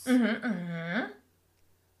Mm-hmm, mm-hmm.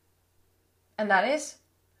 And that is?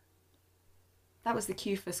 That was the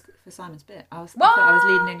cue for Simon's bit. I What? thought I was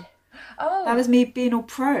leading in. Oh. That was me being all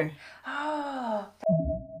pro. Oh.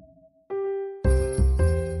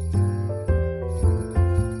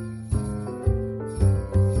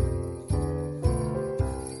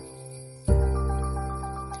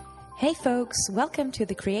 Hey folks, welcome to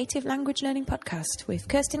the Creative Language Learning Podcast with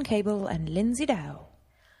Kirsten Cable and Lindsay Dow.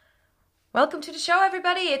 Welcome to the show,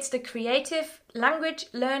 everybody. It's the Creative Language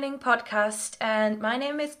Learning Podcast, and my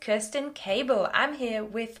name is Kirsten Cable. I'm here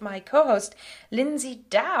with my co-host, Lindsay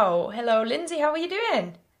Dow. Hello, Lindsay. How are you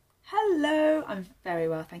doing? Hello. I'm very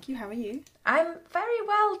well, thank you. How are you? I'm very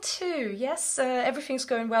well too. Yes, everything's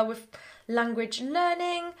going well with language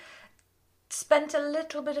learning. Spent a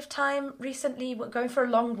little bit of time recently going for a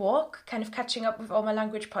long walk, kind of catching up with all my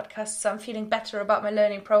language podcasts, so I'm feeling better about my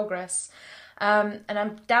learning progress. And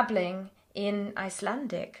I'm dabbling in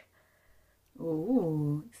Icelandic.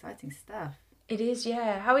 Ooh, exciting stuff. It is,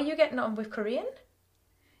 yeah. How are you getting on with Korean?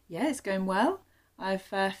 Yeah, it's going well. I've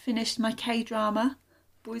finished my K-drama,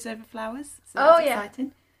 Boys Over Flowers, so Oh, that's yeah.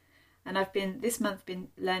 exciting. And I've this month been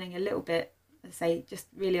learning a little bit, say, just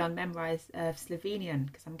really on memorise of Slovenian,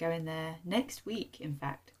 because I'm going there next week, in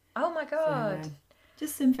fact. Oh my God. So,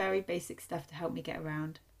 just some very basic stuff to help me get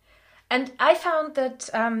around. And I found that,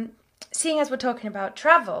 seeing as we're talking about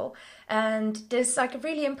travel, and there's like a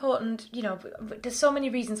really important, there's so many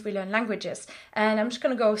reasons we learn languages. And I'm just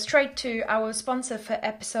going to go straight to our sponsor for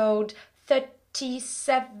episode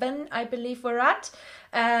 37, I believe we're at.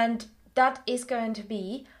 And that is going to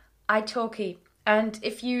be italki. And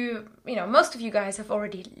if most of you guys have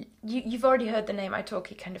you've already heard the name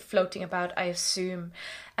italki kind of floating about, I assume.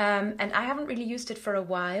 And I haven't really used it for a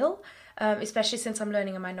while, especially since I'm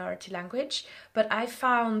learning a minority language. But I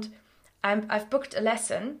found I've booked a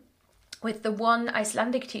lesson with the one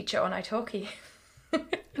Icelandic teacher on italki.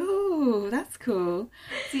 Oh, that's cool.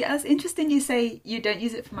 See, that's interesting you say you don't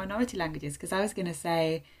use it for minority languages, because I was going to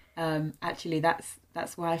say, actually, that's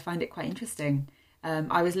why I find it quite interesting.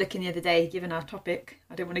 I was looking the other day, given our topic,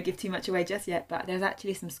 I don't want to give too much away just yet, but there's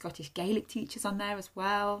actually some Scottish Gaelic teachers on there as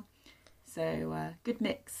well. So, good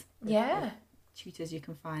mix. Yeah. Of tutors you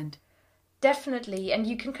can find. Definitely, and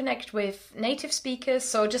you can connect with native speakers.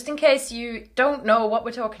 So just in case you don't know what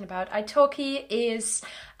we're talking about, italki is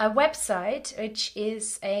a website which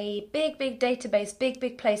is a big database,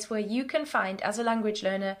 big place where you can find, as a language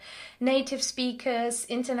learner, native speakers,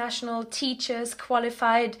 international teachers,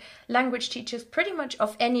 qualified language teachers, pretty much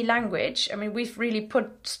of any language. I mean, we've really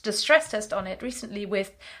put the stress test on it recently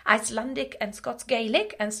with Icelandic and Scots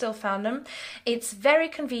Gaelic and still found them. It's very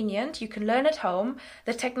convenient. You can learn at home.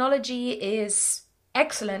 The technology is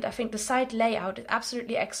excellent. I think the site layout is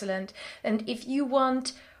absolutely excellent. And if you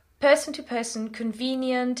want person-to-person,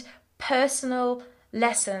 convenient, personal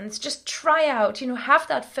lessons, just try out, have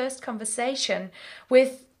that first conversation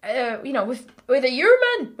with with a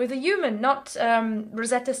human, not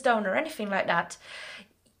Rosetta Stone or anything like that.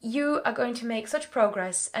 You are going to make such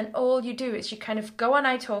progress, and all you do is you kind of go on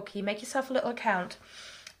italki, make yourself a little account,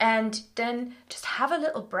 and then just have a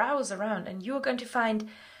little browse around, and you are going to find,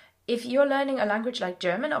 if you're learning a language like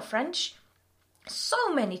German or French,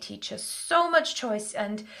 so many teachers, so much choice,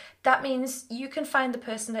 and that means you can find the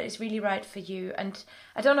person that is really right for you. And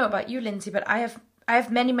I don't know about you, Lindsay, but I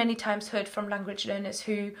have many times heard from language learners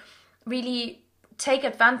who really take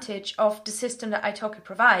advantage of the system that italki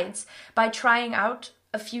provides by trying out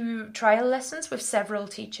a few trial lessons with several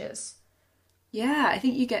teachers. Yeah, I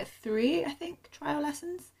think you get 3, trial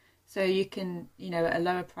lessons. So you can, at a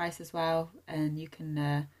lower price as well, and you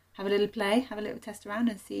can have a little play, have a little test around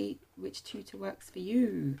and see which tutor works for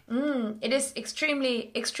you. It is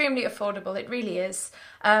extremely affordable. It really is.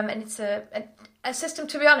 And it's a system,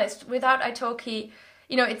 to be honest, without italki,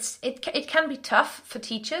 it can be tough for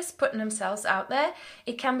teachers putting themselves out there.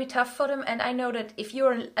 It can be tough for them. And I know that if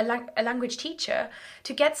you're a language teacher,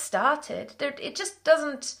 to get started, it just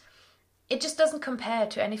doesn't compare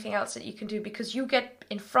to anything else that you can do, because you get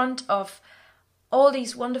in front of all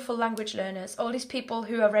these wonderful language learners, all these people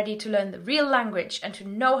who are ready to learn the real language and to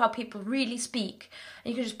know how people really speak.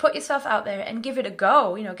 And you can just put yourself out there and give it a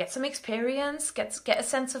go, get some experience, get a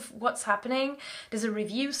sense of what's happening. There's a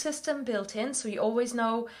review system built in, so you always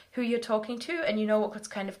know who you're talking to and you know what's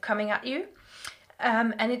kind of coming at you.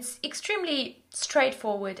 And it's extremely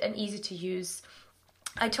straightforward and easy to use.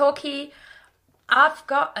 italki, I've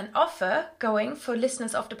got an offer going for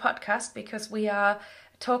listeners of the podcast, because we are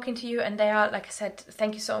talking to you and they are, like I said,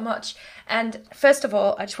 thank you so much. And first of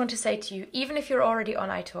all, I just want to say to you, even if you're already on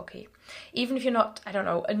italki, even if you're not, I don't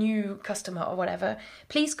know, a new customer or whatever,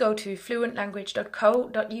 please go to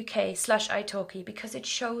fluentlanguage.co.uk/italki, because it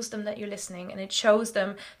shows them that you're listening and it shows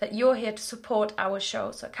them that you're here to support our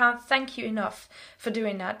show. So I can't thank you enough for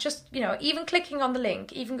doing that. Just, even clicking on the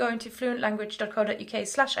link, even going to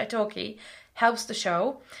fluentlanguage.co.uk/italki helps the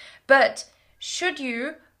show. But should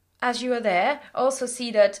you, as you are there, also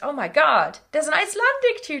see that, oh my God, there's an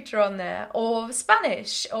Icelandic tutor on there, or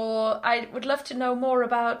Spanish, or I would love to know more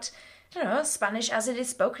about, Spanish as it is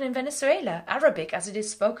spoken in Venezuela, Arabic as it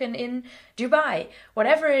is spoken in Dubai,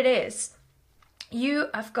 whatever it is,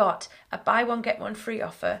 you have got a buy one, get one free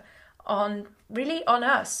offer on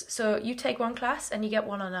us. So you take one class and you get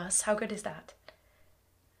one on us. How good is that?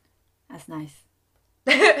 That's nice.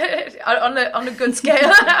 on a good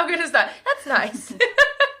scale. How good is that? That's nice.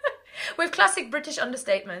 With classic British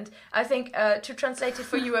understatement, I think, to translate it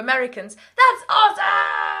for you Americans, that's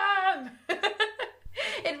awesome!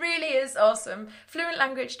 It really is awesome.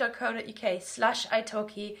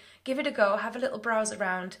 fluentlanguage.co.uk/italki. Give it a go. Have a little browse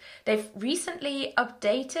around. They've recently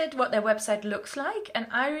updated what their website looks like, and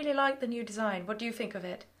I really like the new design. What do you think of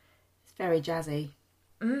it? It's very jazzy.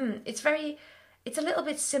 It's a little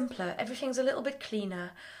bit simpler. Everything's a little bit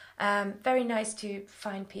cleaner. Very nice to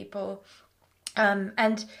find people.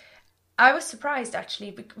 And I was surprised,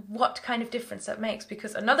 actually, what kind of difference that makes,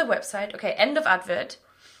 because another website, okay, end of advert,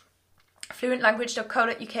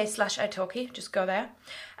 fluentlanguage.co.uk/italki, just go there.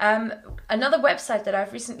 Another website that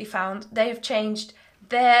I've recently found, they have changed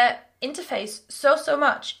their interface so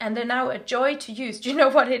much, and they're now a joy to use. Do you know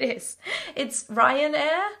what it is? It's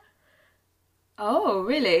Ryanair. Oh,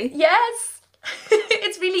 really? Yes.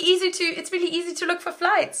 It's really easy to look for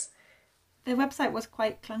flights. Their website was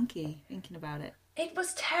quite clunky, thinking about it. It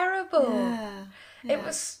was terrible. Yeah. It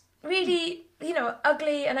was really,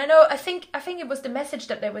 ugly. And I think it was the message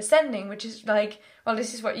that they were sending, which is like, well,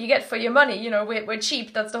 this is what you get for your money. We're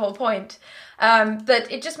cheap. That's the whole point.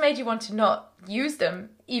 But it just made you want to not use them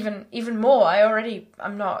even more.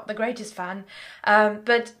 I'm not the greatest fan.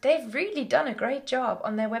 But they've really done a great job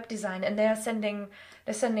on their web design, and they're sending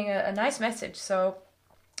a nice message. So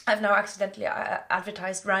I've now accidentally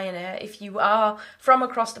advertised Ryanair. If you are from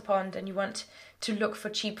across the pond and you want to look for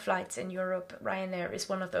cheap flights in Europe, Ryanair is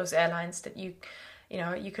one of those airlines that you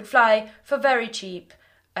can fly for very cheap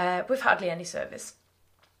with hardly any service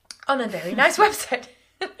on a very nice website.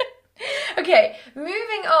 Okay,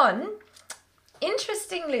 moving on.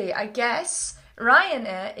 Interestingly, I guess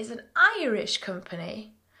Ryanair is an Irish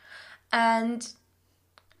company, and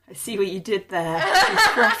I see what you did there. You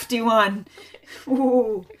crafty one.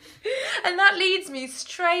 Ooh. And that leads me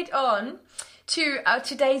straight on to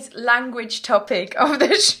today's language topic of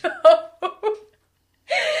the show.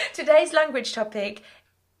 Today's language topic,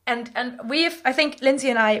 and I think Lindsay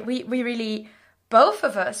and I, we really, both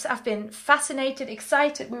of us have been fascinated,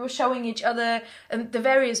 excited. We were showing each other the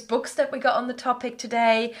various books that we got on the topic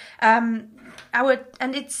today. And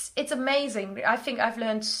it's amazing. I think I've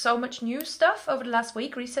learned so much new stuff over the last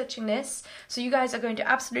week researching this. So you guys are going to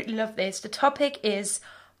absolutely love this. The topic is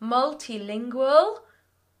multilingual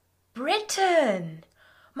Britain.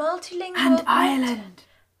 Multilingual and Ireland.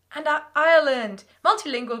 And Ireland.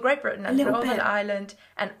 Multilingual Great Britain and Northern Ireland,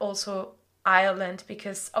 and also Ireland,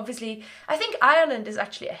 because obviously I think Ireland is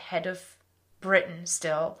actually ahead of Britain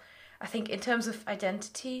still. I think in terms of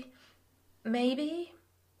identity, maybe.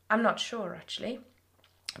 I'm not sure, actually.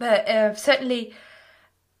 But certainly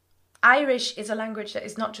Irish is a language that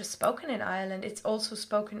is not just spoken in Ireland, it's also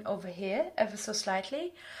spoken over here, ever so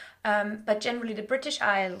slightly. But generally the British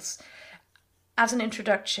Isles, as an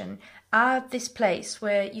introduction, are this place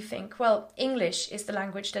where you think, well, English is the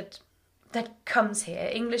language that comes here.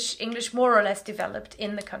 English more or less developed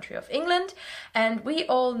in the country of England, and we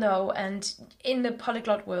all know, and in the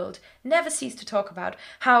polyglot world never cease to talk about,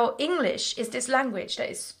 how English is this language that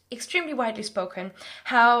is extremely widely spoken,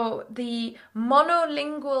 how the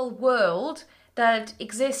monolingual world that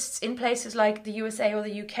exists in places like the USA or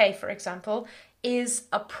the UK, for example, is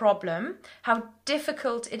a problem, how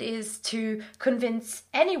difficult it is to convince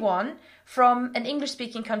anyone from an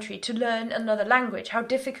English-speaking country to learn another language, how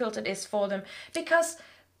difficult it is for them, because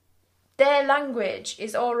their language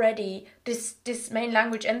is already this main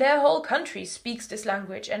language, and their whole country speaks this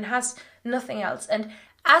language and has nothing else. And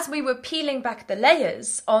as we were peeling back the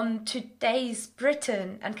layers on today's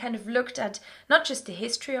Britain and kind of looked at not just the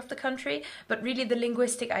history of the country, but really the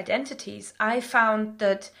linguistic identities, I found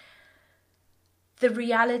that the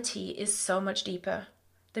reality is so much deeper.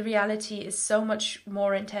 The reality is so much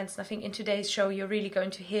more intense. And I think in today's show, you're really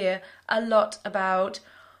going to hear a lot about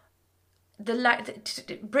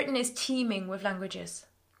Britain is teeming with languages.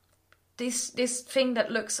 this thing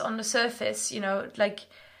that looks on the surface, like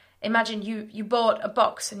imagine you bought a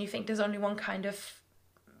box and you think there's only one kind of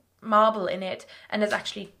marble in it, and there's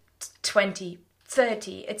actually 20,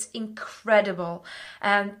 30. It's incredible.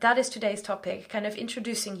 And that is today's topic, kind of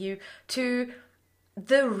introducing you to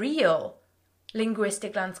the real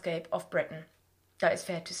linguistic landscape of Britain. That is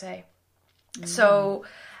fair to say. So,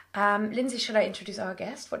 Lindsay, should I introduce our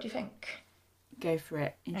guest? What do you think? Go for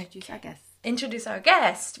it. Introduce our guest. Introduce our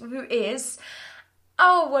guest, who is...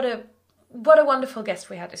 Oh, what a wonderful guest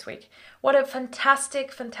we had this week. What a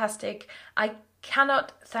fantastic... I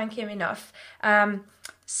cannot thank him enough.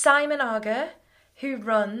 Simon Ager, who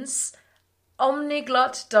runs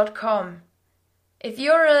omniglot.com. If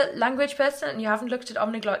you're a language person and you haven't looked at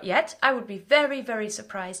Omniglot yet, I would be very, very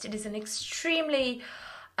surprised. It is an extremely...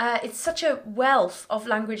 it's such a wealth of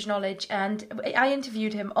language knowledge, and I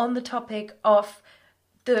interviewed him on the topic of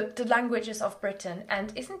the languages of Britain,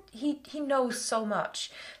 and he knows so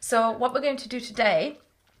much. So what we're going to do today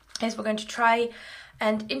is we're going to try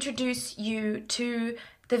and introduce you to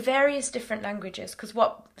the various different languages, because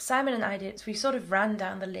what Simon and I did is we sort of ran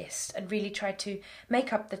down the list and really tried to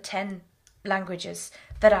make up the 10 languages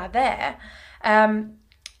that are there.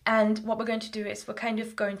 And what we're going to do is we're kind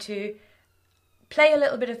of going to play a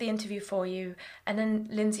little bit of the interview for you, and then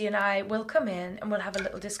Lindsay and I will come in and we'll have a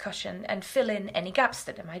little discussion and fill in any gaps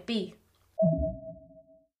that there might be.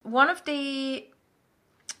 One of the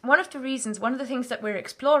things that we're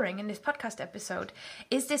exploring in this podcast episode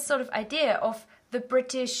is this sort of idea of the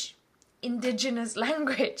British indigenous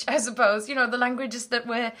language, I suppose. The languages that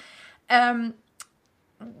were...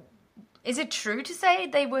 is it true to say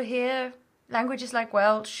they were here, languages like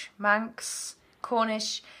Welsh, Manx,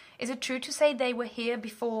 Cornish... Is it true to say they were here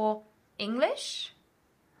before English?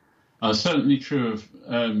 Certainly true of,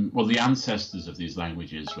 the ancestors of these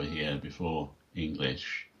languages were here before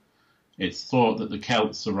English. It's thought that the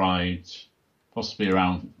Celts arrived possibly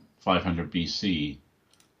around 500 BC,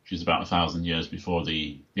 which is about 1,000 years before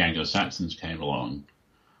the Anglo-Saxons came along.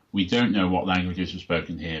 We don't know what languages were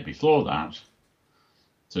spoken here before that,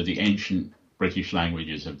 so the ancient British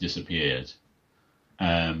languages have disappeared.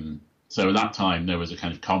 So at that time, there was a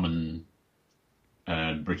kind of common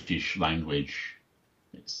British language.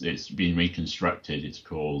 It's been reconstructed. It's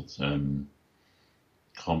called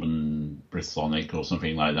Common Brythonic or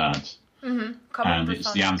something like that. Mm-hmm. And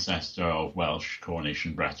it's the ancestor of Welsh, Cornish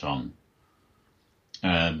and Breton.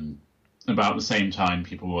 About the same time,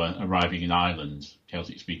 people were arriving in Ireland,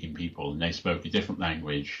 Celtic-speaking people, and they spoke a different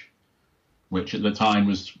language, which at the time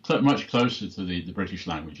was much closer to the British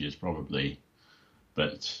languages, probably.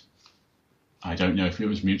 But... I don't know if it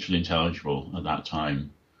was mutually intelligible at that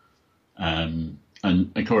time. And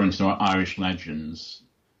according to Irish legends,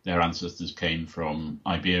 their ancestors came from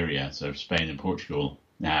Iberia, so Spain and Portugal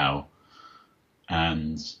now.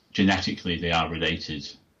 And genetically, they are related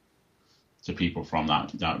to people from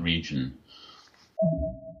that region.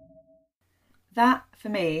 That, for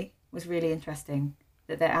me, was really interesting,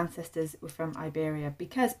 that their ancestors were from Iberia,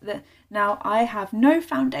 because now I have no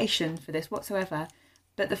foundation for this whatsoever.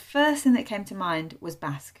 But the first thing that came to mind was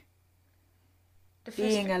Basque.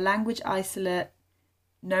 Being a language isolate,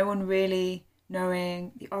 no one really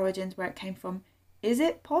knowing the origins, where it came from. Is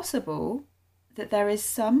it possible that there is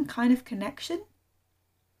some kind of connection?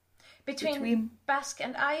 Between Basque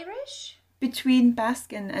and Irish? Between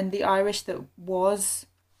Basque and the Irish that was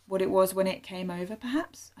what it was when it came over,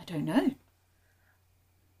 perhaps? I don't know.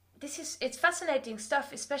 It's fascinating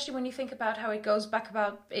stuff, especially when you think about how it goes back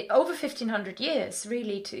about over 1,500 years,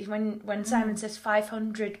 really, to when Simon says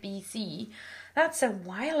 500 BC. That's a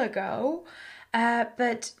while ago.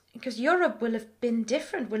 But because Europe will have been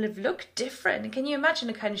different, will have looked different. Can you imagine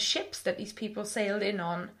the kind of ships that these people sailed in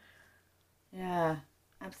on? Yeah,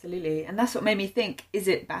 absolutely. And that's what made me think, is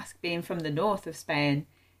it Basque being from the north of Spain?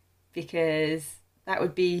 Because that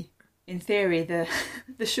would be, in theory, the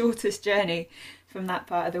shortest journey from that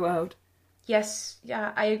part of the world. Yes,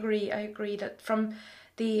 yeah, I agree that from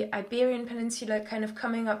the Iberian Peninsula kind of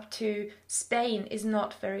coming up to Spain is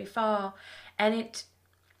not very far, and it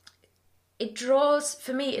draws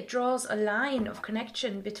a line of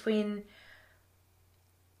connection between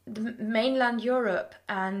the mainland Europe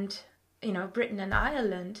and Britain and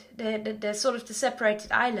Ireland. They're sort of the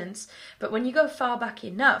separated islands, but when you go far back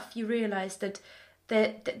enough, you realise that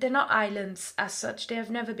they're not islands as such. They have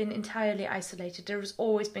never been entirely isolated. There has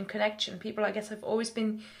always been connection. People, I guess, have always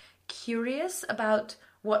been curious about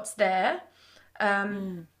what's there,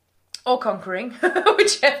 or conquering,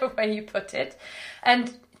 whichever way you put it.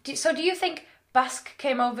 And so do you think Basque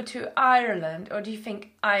came over to Ireland, or do you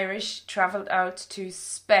think Irish travelled out to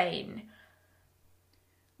Spain?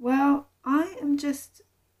 Well, I am just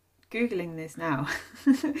Googling this now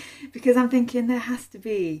because I'm thinking there has to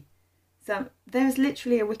be there's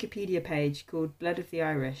literally a Wikipedia page called Blood of the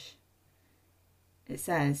Irish. It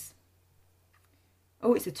says,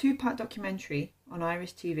 it's a 2-part documentary on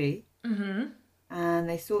Irish TV. Mm-hmm. And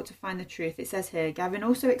they sought to find the truth. It says here, Gavin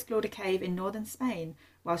also explored a cave in northern Spain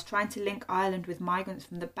whilst trying to link Ireland with migrants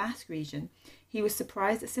from the Basque region. He was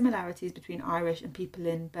surprised at similarities between Irish and people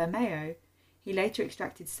in Bermeo. He later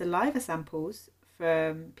extracted saliva samples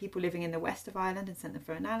from people living in the west of Ireland and sent them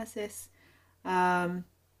for analysis. Bear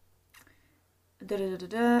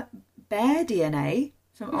DNA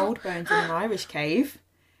from old bones in an Irish cave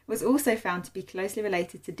was also found to be closely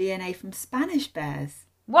related to DNA from Spanish bears.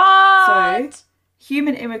 What? So,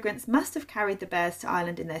 human immigrants must have carried the bears to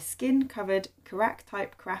Ireland in their skin-covered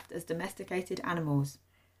Carac-type craft as domesticated animals.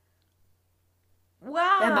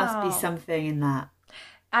 Wow. There must be something in that.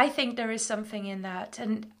 I think there is something in that.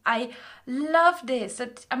 And I love this.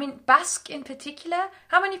 Basque in particular.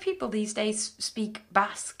 How many people these days speak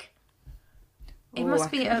Basque? It must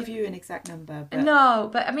be. I can't give you an exact number. But... No,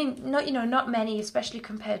 but I mean, not many, especially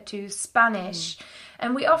compared to Spanish.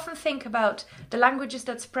 And we often think about the languages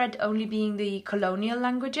that spread only being the colonial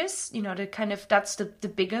languages. The kind of, that's the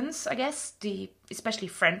big ones, I guess. Especially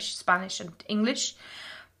French, Spanish, and English.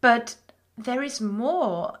 But there is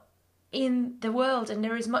more in the world, and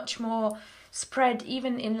there is much more spread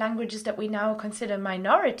even in languages that we now consider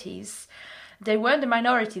minorities. They weren't a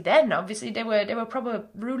minority then, obviously. They were probably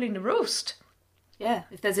ruling the roost. Yeah,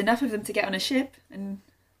 if there's enough of them to get on a ship and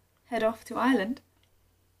head off to Ireland.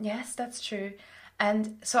 Yes, that's true.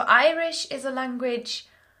 And so Irish is a language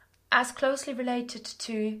as closely related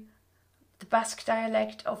to the Basque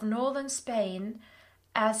dialect of northern Spain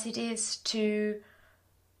as it is to,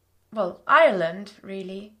 Ireland,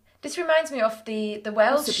 really. This reminds me of the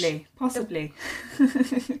Welsh... Possibly.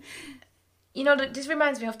 This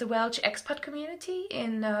reminds me of the Welsh expat community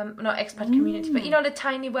not expat community, but the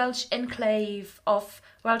tiny Welsh enclave of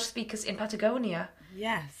Welsh speakers in Patagonia.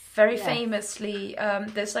 Yes. Very famously,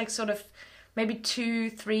 there's maybe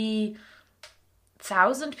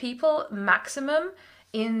 2,000-3,000 people maximum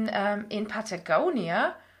in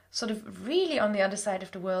Patagonia, sort of really on the other side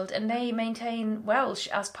of the world, and they maintain Welsh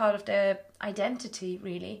as part of their identity,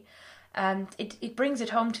 really. And it brings it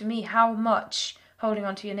home to me how much holding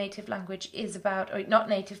on to your native language is about, or not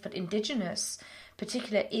native, but indigenous,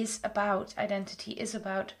 particular, is about identity, is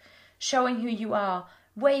about showing who you are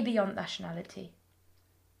way beyond nationality.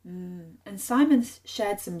 And Simon's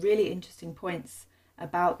shared some really interesting points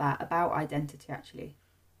about that, about identity, actually.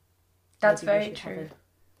 That's Maybe very true.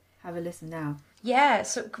 Have a listen now. Yeah,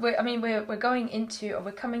 so we're coming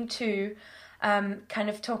to kind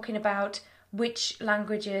of talking about which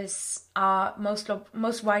languages are most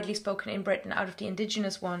widely spoken in Britain out of the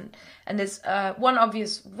indigenous one. And there's one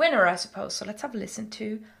obvious winner, I suppose. So let's have a listen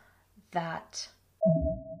to that.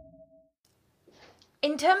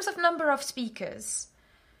 In terms of number of speakers,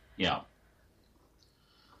 yeah,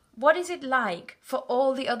 what is it like for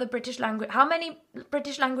all the other British language? How many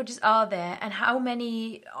British languages are there, and how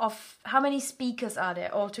many speakers are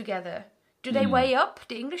there altogether? Do they weigh up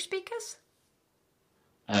the English speakers?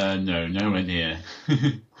 No, nowhere near.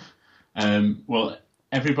 Well,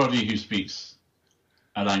 everybody who speaks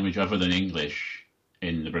a language other than English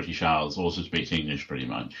in the British Isles also speaks English, pretty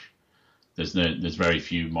much. There's very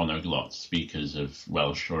few monoglot speakers of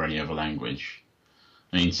Welsh or any other language.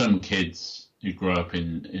 I mean, some kids who grow up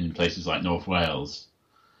in places like North Wales,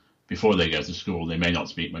 before they go to school, they may not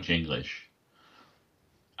speak much English.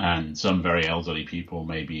 And some very elderly people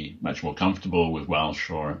may be much more comfortable with Welsh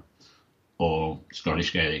or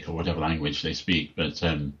Scottish Gaelic or whatever language they speak, but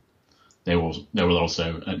they will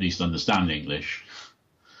also at least understand English.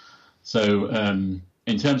 So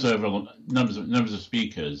in terms of overall numbers of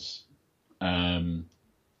speakers,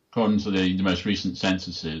 according to the most recent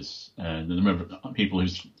censuses, the number of people who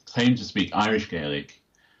claim to speak Irish Gaelic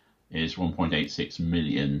is 1.86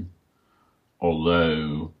 million,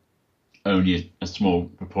 although only a small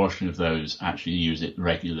proportion of those actually use it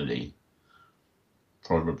regularly.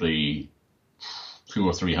 Probably 200,000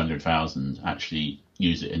 or 300,000 actually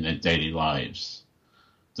use it in their daily lives.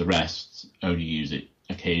 The rest only use it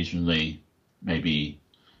occasionally, maybe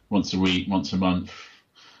once a week, once a month,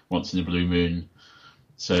 once in a blue moon.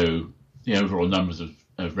 So the overall numbers of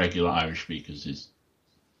regular Irish speakers is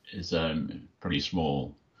pretty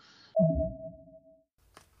small.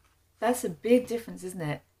 That's a big difference, isn't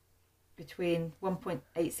it, between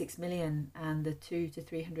 1.86 million and the 200,000 to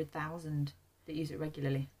 300,000 that use it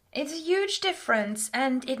regularly? It's a huge difference,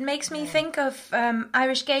 and it makes me think of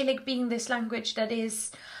Irish Gaelic being this language that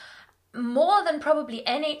is more than probably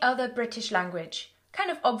any other British language, kind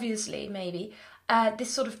of obviously maybe, this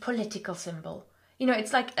sort of political symbol. You know,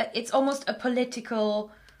 it's like it's almost a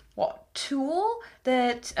political tool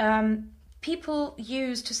that people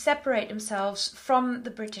use to separate themselves from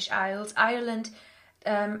the British Isles. Ireland,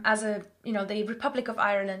 as a, you know, the Republic of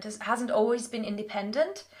Ireland hasn't always been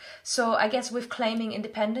independent. So I guess with claiming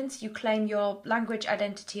independence, you claim your language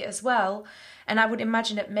identity as well. And I would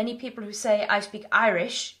imagine that many people who say I speak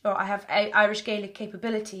Irish or I have Irish Gaelic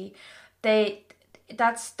capability,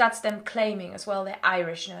 that's them claiming as well their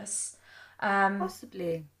Irishness.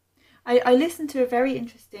 Possibly. I listened to a very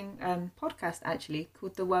interesting podcast actually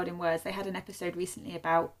called The World in Words. They had an episode recently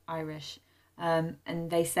about Irish, and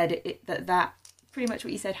they said that pretty much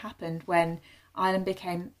what you said happened when Ireland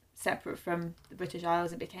became separate from the British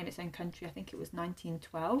Isles and became its own country. I think it was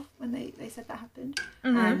 1912 when they said that happened.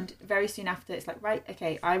 Mm-hmm. And very soon after, it's like, right,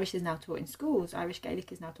 okay, Irish is now taught in schools. Irish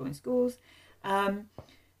Gaelic is now taught in schools.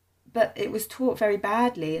 But it was taught very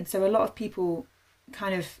badly, and so a lot of people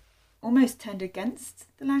kind of almost turned against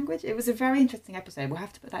the language. It was a very interesting episode. We'll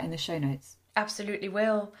have to put that in the show notes. Absolutely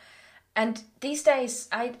will. And these days,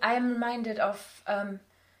 I am reminded of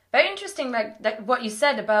very interesting, like what you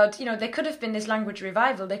said about, you know, there could have been this language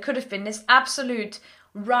revival. There could have been this absolute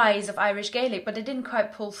rise of Irish Gaelic, but it didn't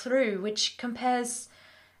quite pull through, which compares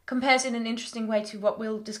in an interesting way to what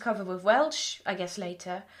we'll discover with Welsh, I guess,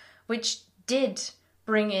 later, which did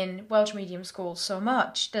bring in Welsh medium schools so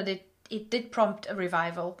much that it did prompt a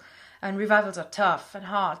revival. And revivals are tough and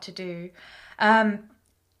hard to do. I'm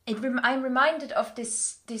reminded of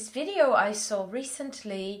this video I saw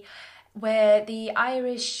recently where the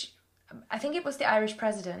Irish, I think it was the Irish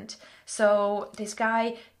president, so this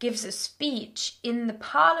guy gives a speech in the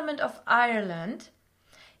Parliament of Ireland.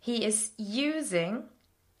 He is using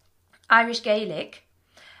Irish Gaelic,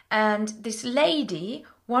 and this lady,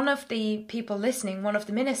 one of the people listening, one of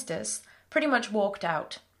the ministers, pretty much walked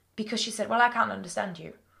out because she said, well, I can't understand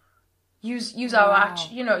you. Use our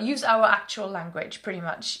actual language, pretty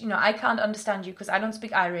much. You know, I can't understand you because I don't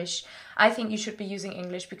speak Irish. I think you should be using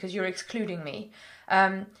English because you're excluding me,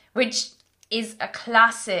 which is a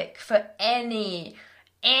classic for any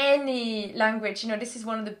language. You know, this is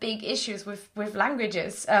one of the big issues with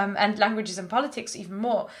languages, and languages and politics even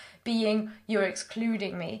more, being you're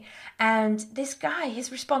excluding me. And this guy,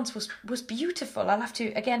 his response was beautiful. I'll have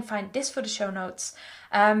to again find this for the show notes.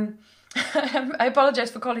 I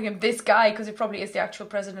apologise for calling him this guy because he probably is the actual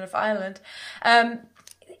president of Ireland.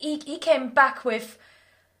 He came back with,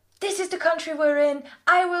 this is the country we're in,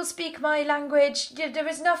 I will speak my language, there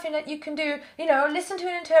is nothing that you can do, you know, listen to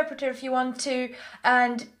an interpreter if you want to,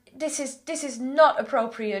 and this is not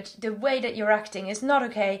appropriate, the way that you're acting is not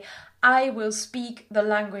okay, I will speak the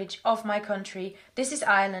language of my country, this is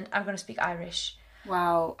Ireland, I'm going to speak Irish.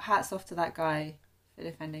 Wow, hats off to that guy for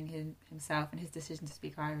defending himself and his decision to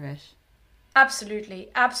speak Irish. Absolutely.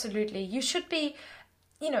 You should be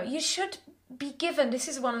given, this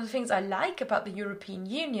is one of the things I like about the European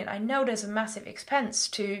Union. I know there's a massive expense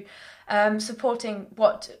to supporting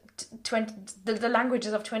the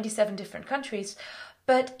languages of 27 different countries,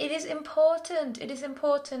 but it is important.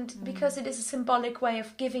 Because it is a symbolic way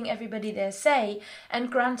of giving everybody their say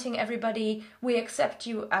and granting everybody, we accept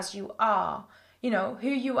you as you are. You know, who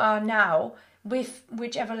you are now, with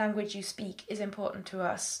whichever language you speak, is important to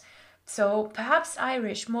us. So perhaps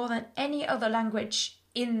Irish, more than any other language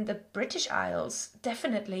in the British Isles,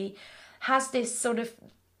 definitely has this sort of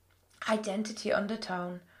identity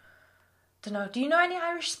undertone. Don't know. Do you know any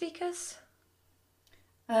Irish speakers?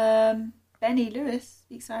 Benny Lewis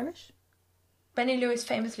speaks Irish. Benny Lewis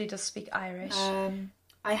famously does speak Irish.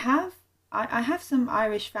 I have some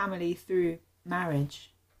Irish family through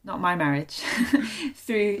marriage, not my marriage,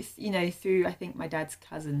 through I think my dad's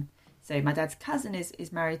cousin. So my dad's cousin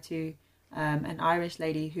is married to an Irish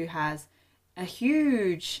lady who has a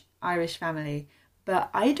huge Irish family, but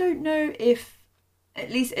I don't know if at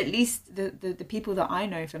least the people that I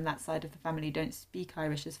know from that side of the family don't speak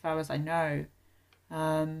Irish as far as I know.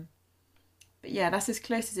 But yeah, that's as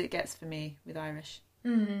close as it gets for me with Irish.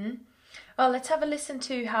 Mm-hmm. Well, let's have a listen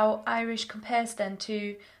to how Irish compares then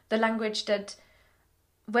to the language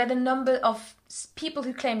where the number of people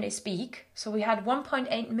who claim they speak, so we had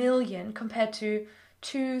 1.8 million compared to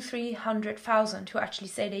 200,000-300,000 who actually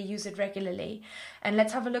say they use it regularly. And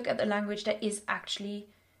let's have a look at the language that is actually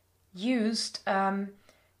used to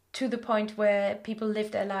the point where people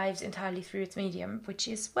live their lives entirely through its medium, which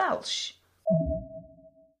is Welsh.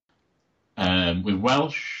 With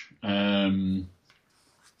Welsh, the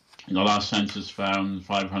last census found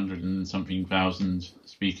 500 and something thousand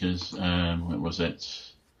speakers. What was it?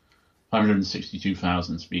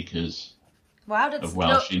 562,000 speakers Wow, that's of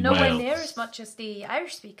Welsh in nowhere Wales. near as much as the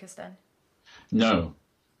Irish speakers then. No,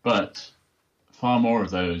 but far more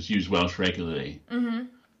of those use Welsh regularly. Mm-hmm.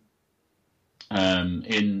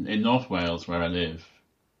 In North Wales, where I live,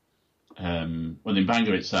 well, in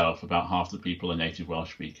Bangor itself, about half the people are native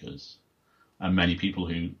Welsh speakers, and many people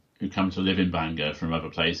who come to live in Bangor from other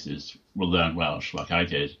places will learn Welsh, like I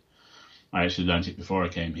did. I actually learned it before I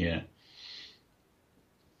came here,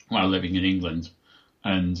 while living in England,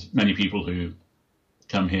 and many people who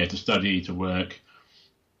come here to study, to work,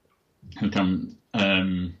 who come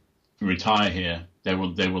retire here, they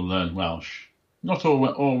will learn Welsh. Not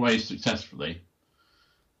always successfully,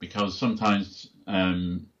 because sometimes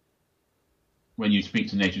when you speak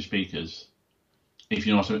to native speakers, if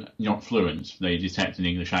you're not fluent, they detect an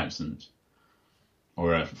English accent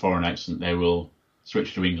or a foreign accent, they will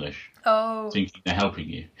switch to English, thinking they're helping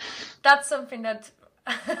you. That's something that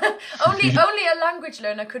only a language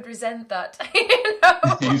learner could resent that, you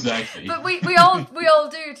know. Exactly. But we all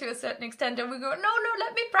do to a certain extent, and we go, no,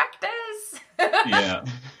 let me practice. Yeah,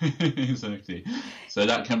 exactly. So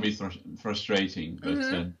that can be frustrating,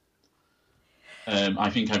 but I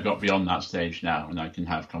think I've got beyond that stage now, and I can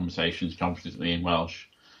have conversations confidently in Welsh,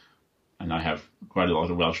 and I have quite a lot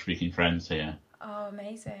of Welsh-speaking friends here. Oh,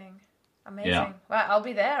 amazing. Yeah. Well, I'll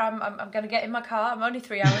be there. I'm going to get in my car. I'm only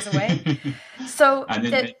 3 hours away. So, and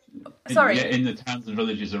in the towns and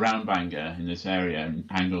villages around Bangor, in this area, in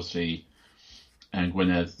Anglesey and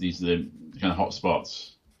Gwynedd, these are the kind of hot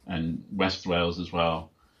spots, and West Wales as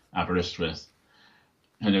well, Aberystwyth,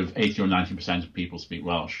 kind of 80 or 90% of people speak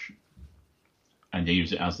Welsh, and they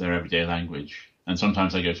use it as their everyday language. And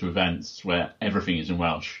sometimes I go to events where everything is in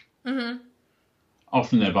Welsh. Mm-hmm.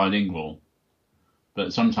 Often they're bilingual,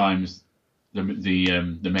 but sometimes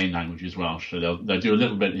the main language is Welsh. So they'll do a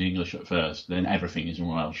little bit in English at first, then everything is in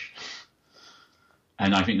Welsh.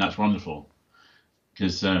 And I think that's wonderful,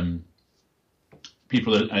 because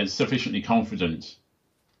people are sufficiently confident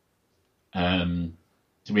to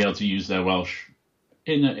be able to use their Welsh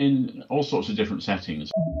in all sorts of different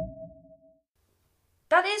settings.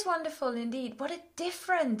 That is wonderful indeed. What a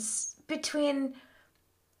difference between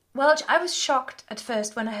Welsh. I was shocked at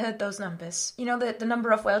first when I heard those numbers. You know, the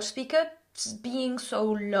number of Welsh speakers being so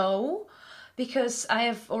low, because I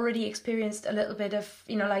have already experienced a little bit of,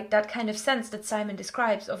 you know, like that kind of sense that Simon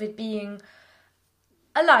describes of it being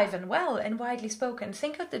alive and well and widely spoken.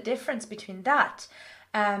 Think of the difference between that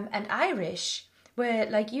and Irish, where,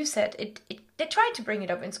 like you said, they tried to bring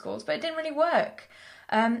it up in schools, but it didn't really work.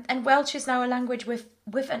 And Welsh is now a language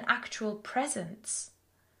with an actual presence.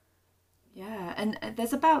 Yeah, and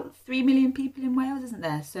there's about 3 million people in Wales, isn't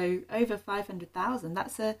there? So over 500,000.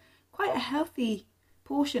 That's quite a healthy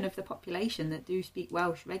portion of the population that do speak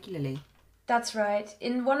Welsh regularly. That's right.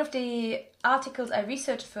 In one of the articles I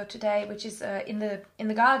researched for today, which is in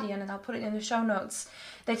the Guardian, and I'll put it in the show notes,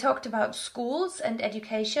 they talked about schools and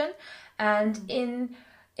education, and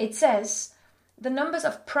it says the numbers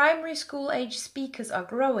of primary school age speakers are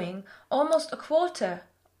growing. Almost a quarter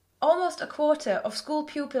of school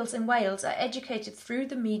pupils in Wales are educated through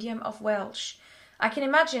the medium of Welsh. I can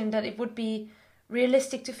imagine that it would be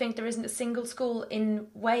realistic to think there isn't a single school in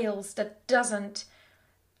Wales that doesn't,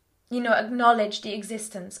 you know, acknowledge the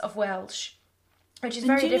existence of Welsh, which is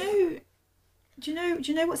very different. Do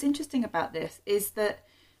you know what's interesting about this is that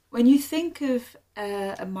when you think of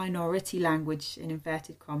a minority language in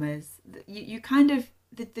inverted commas, you kind of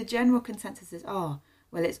the general consensus is, well,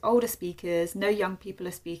 it's older speakers, no young people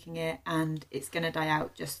are speaking it, and it's going to die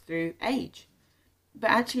out just through age. But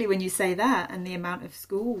actually, when you say that, and the amount of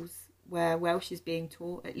schools where Welsh is being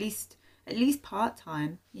taught, at least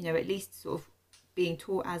part-time, you know, at least sort of being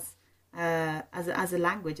taught as a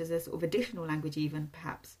language, as a sort of additional language even,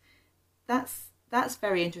 perhaps, that's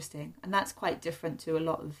very interesting, and that's quite different to a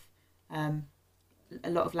lot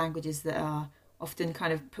of languages that are often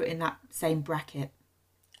kind of put in that same bracket.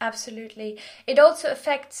 Absolutely. It also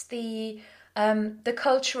affects the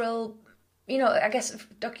cultural, you know, I guess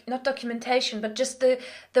not documentation, but just the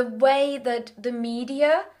way that the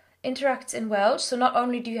media interacts in Welsh. So not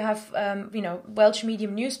only do you have Welsh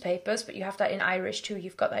medium newspapers, but you have that in Irish too.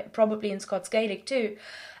 You've got that probably in Scots Gaelic too.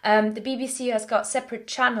 The BBC has got separate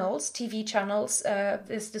channels, TV channels.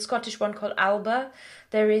 There's the Scottish one called Alba.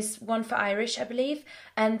 There is one for Irish, I believe,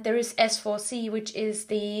 and there is S4C, which is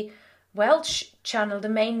the Welsh channel, the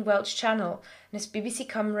main Welsh channel. And it's BBC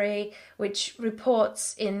Cymru, which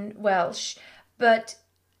reports in Welsh. But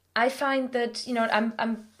I find that, you know,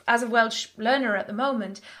 I'm as a Welsh learner at the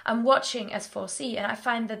moment, I'm watching S4C, and I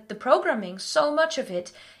find that the programming, so much of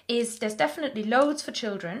it is, there's definitely loads for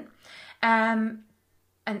children,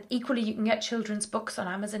 and equally, you can get children's books on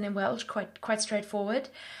Amazon in Welsh, quite straightforward.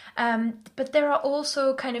 But there are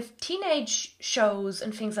also kind of teenage shows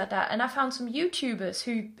and things like that. And I found some YouTubers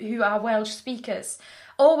who are Welsh speakers.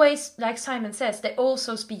 Always, like Simon says, they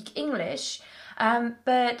also speak English.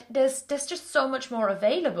 But there's just so much more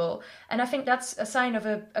available. And I think that's a sign of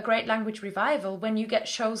a great language revival when you get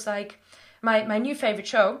shows like my new favourite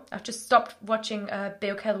show. I've just stopped watching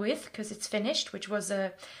Beoc Helwyth because it's finished, which was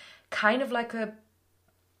a kind of like a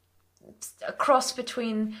cross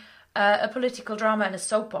between a political drama and a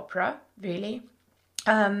soap opera, really.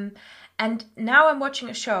 And now I'm watching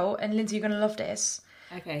a show, and Lindsay, you're going to love this.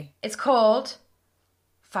 Okay. It's called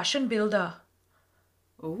Fashion Builder.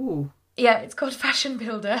 Ooh. Yeah, it's called Fashion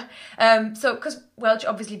Builder. So, because Welsh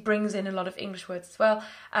obviously brings in a lot of English words as well,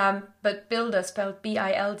 but builder spelled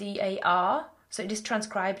Bildar. So it is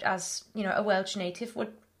transcribed as, a Welsh native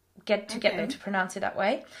would get them to pronounce it that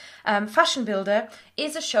way. Fashion Builder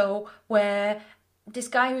is a show where this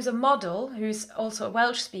guy who's a model, who's also a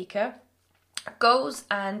Welsh speaker, goes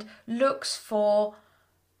and looks for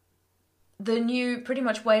the new, pretty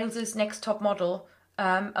much Wales's next top model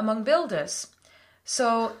among builders.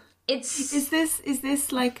 So it's... Is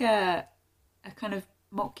this like a kind of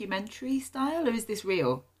mockumentary style, or is this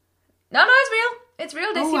real? No, it's real. It's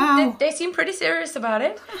real. They seem pretty serious about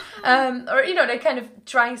it. Or, they're kind of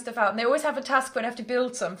trying stuff out. And they always have a task where they have to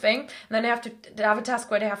build something. And then they have a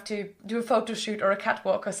task where they have to do a photo shoot or a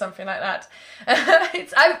catwalk or something like that.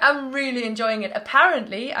 I'm really enjoying it.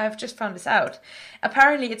 Apparently, I've just found this out.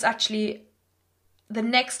 Apparently, it's actually the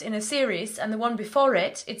next in a series. And the one before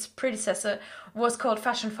it, its predecessor, was called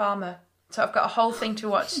Fashion Farmer. So I've got a whole thing to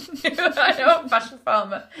watch. I know, Fashion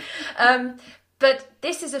Farmer. But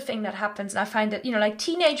this is a thing that happens, and I find that, like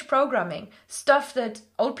teenage programming, stuff that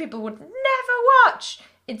old people would never watch,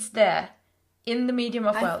 it's there in the medium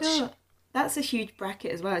of Welsh. I feel that's a huge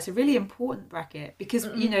bracket as well. It's a really important bracket because,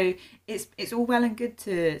 it's all well and good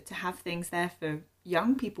to have things there for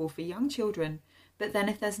young people, for young children. But then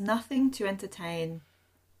if there's nothing to entertain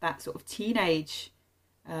that sort of teenage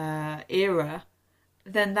era,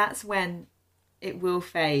 then that's when it will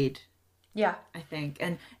fade. Yeah, I think.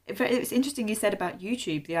 And it's interesting you said about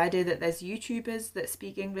YouTube, the idea that there's YouTubers that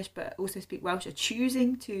speak English but also speak Welsh are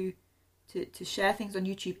choosing to share things on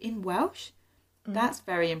YouTube in Welsh. That's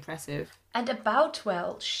very impressive. And about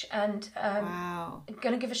Welsh. And wow. I'm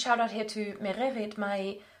going to give a shout out here to Mererid,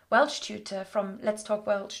 my Welsh tutor from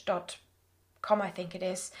letstalkwelsh.com, I think it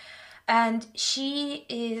is. And she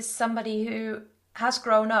is somebody who has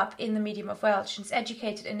grown up in the medium of Welsh and is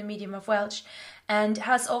educated in the medium of Welsh, and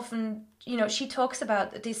has often, she talks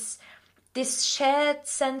about this shared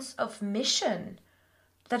sense of mission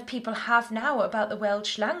that people have now about the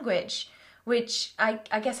Welsh language, which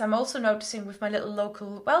I guess I'm also noticing with my little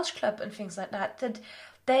local Welsh club and things like that, that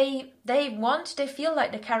they feel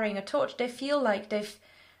like they're carrying a torch. They feel like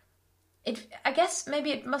I guess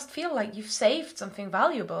maybe it must feel like you've saved something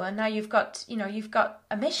valuable, and now you've got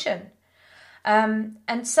a mission.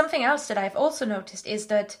 And something else that I've also noticed is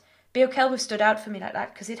that Beoc Helwyth stood out for me like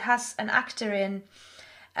that because it has an actor in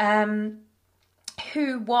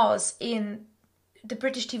who was in the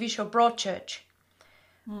British TV show Broadchurch,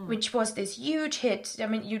 which was this huge hit. I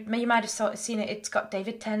mean, you might have seen it. It's got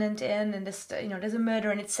David Tennant in, and there's a murder,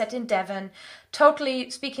 and it's set in Devon, totally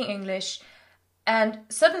speaking English. And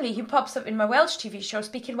suddenly he pops up in my Welsh TV show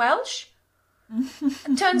speaking Welsh.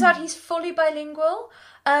 It turns out he's fully bilingual.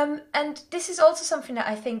 And this is also something that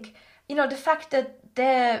I think, the fact that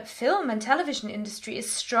their film and television industry is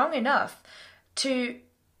strong enough to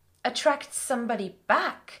attract somebody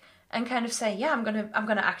back and kind of say, yeah, I'm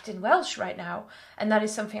gonna act in Welsh right now, and that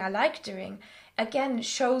is something I like doing. Again,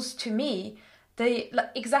 shows to me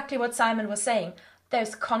exactly what Simon was saying.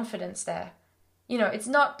 There's confidence there. It's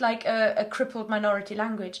not like a crippled minority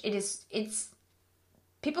language. It's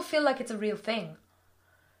people feel like it's a real thing.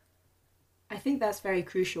 I think that's very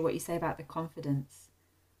crucial what you say about the confidence.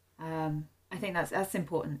 I think that's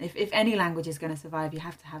important. If any language is going to survive, you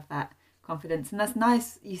have to have that confidence. And that's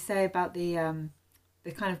nice you say about the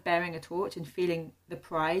kind of bearing a torch and feeling the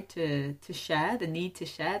pride to share, the need to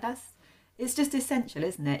share. It's just essential,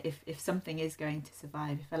 isn't it? If something is going to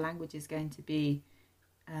survive, if a language is going to be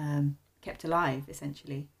kept alive,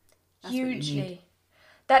 essentially. That's hugely.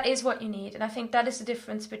 That is what you need. And I think that is the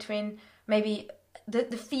difference between maybe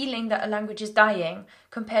the feeling that a language is dying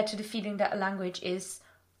compared to the feeling that a language is,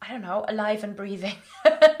 I don't know, alive and breathing.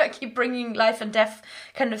 I keep bringing life and death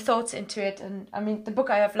kind of thoughts into it. And I mean, the book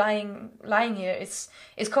I have lying here is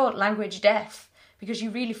called Language Death, because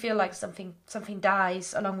you really feel like something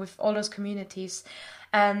dies along with all those communities.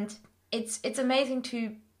 And it's amazing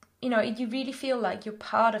to you really feel like you're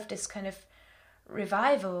part of this kind of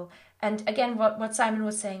revival. And again, what Simon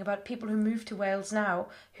was saying about people who move to Wales now,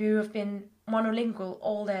 who have been monolingual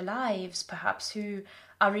all their lives, perhaps, who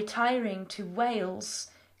are retiring to Wales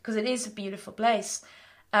because it is a beautiful place,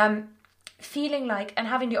 feeling like and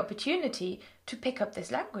having the opportunity to pick up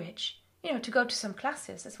this language, to go to some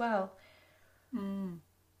classes as well.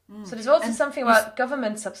 So there's also something about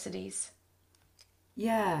government subsidies.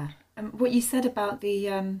 Yeah, and what you said about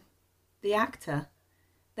the actor,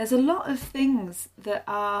 there's a lot of things that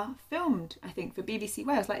are filmed, I think, for BBC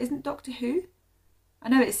Wales. Like, isn't Doctor Who? I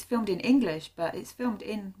know it's filmed in English, but it's filmed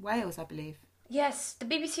in Wales, I believe. Yes, the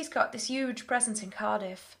BBC's got this huge presence in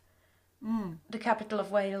Cardiff, the capital of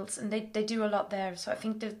Wales, and they do a lot there. So I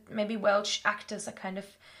think that maybe Welsh actors are kind of...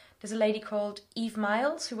 There's a lady called Eve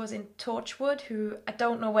Miles who was in Torchwood, who I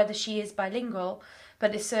don't know whether she is bilingual,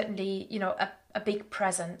 but is certainly, a big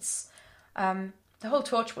presence. The whole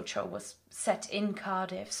Torchwood show was set in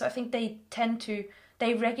Cardiff, so I think they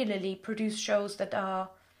regularly produce shows that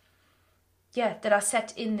are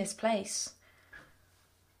set in this place.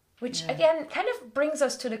 Which, again, kind of brings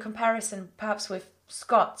us to the comparison, perhaps, with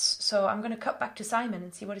Scots. So I'm going to cut back to Simon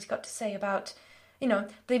and see what he's got to say about,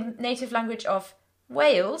 the native language of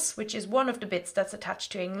Wales, which is one of the bits that's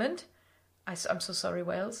attached to England. I'm so sorry,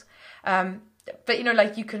 Wales. But,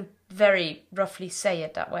 you can very roughly say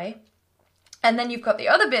it that way. And then you've got the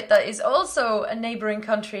other bit that is also a neighbouring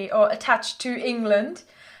country or attached to England,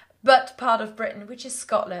 but part of Britain, which is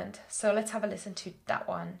Scotland. So let's have a listen to that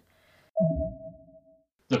one.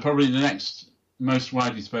 Probably the next most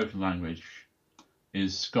widely spoken language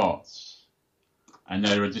is Scots. And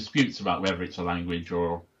there are disputes about whether it's a language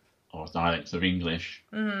or dialects of English.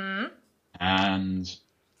 Mm-hmm. And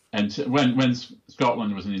when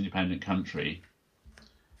Scotland was an independent country,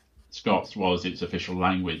 Scots was its official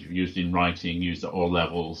language, used in writing, used at all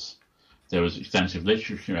levels. There was extensive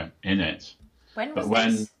literature in it.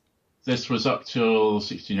 When this was up till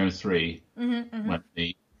 1603, when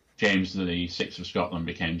James VI of Scotland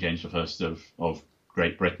became James I of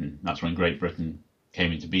Great Britain. That's when Great Britain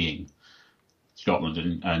came into being.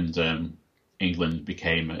 Scotland and England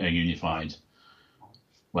became a unified,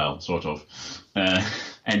 sort of,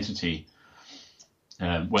 entity.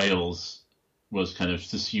 Wales was kind of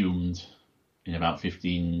subsumed in about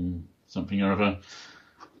 15 something or other.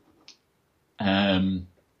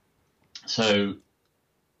 So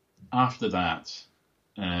after that,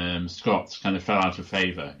 Scots kind of fell out of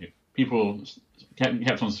favour. People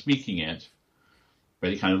kept on speaking it,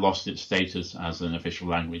 but it kind of lost its status as an official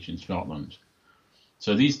language in Scotland.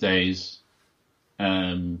 So these days,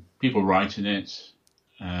 people write in it,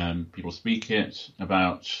 people speak it.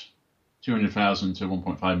 About 200,000 to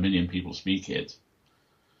 1.5 million people speak it.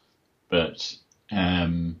 But,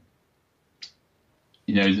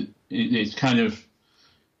 it's kind of,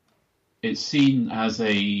 it's seen as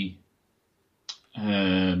a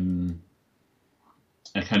kind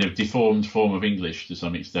of deformed form of English to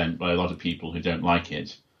some extent by a lot of people who don't like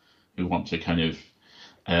it, who want to kind of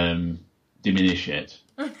diminish it,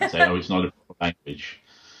 and say, oh, it's not a proper language.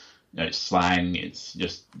 It's slang. It's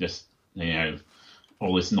just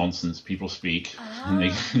all this nonsense people speak, and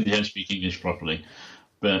they don't speak English properly.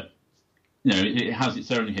 But it has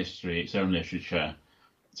its own history, its own literature,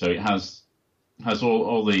 so it has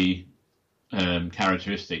all the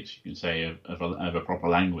characteristics, you can say, of a proper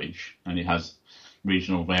language, and it has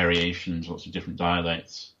regional variations, lots of different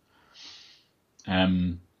dialects.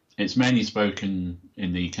 It's mainly spoken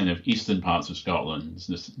in the kind of eastern parts of Scotland,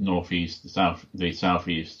 the northeast, the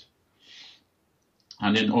southeast,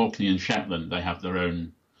 and in Orkney and Shetland they have their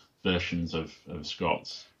own versions of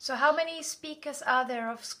Scots. So how many speakers are there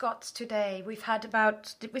of Scots today? We've had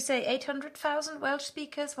about, did we say 800,000 Welsh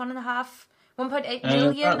speakers, 1.8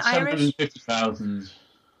 million about Irish? 750,000.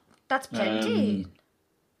 That's plenty.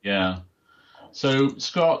 Yeah. So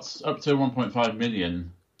Scots up to 1.5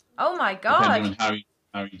 million. Oh my God. Depending on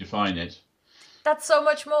how you define it. That's so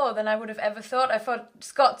much more than I would have ever thought. I thought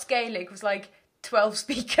Scots Gaelic was like 12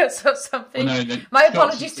 speakers or something. Well, no, my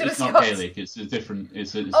apologies to the Scots. It's not Gaelic. It's a different.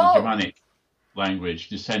 It's a Germanic language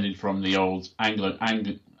descended from the old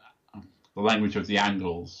the language of the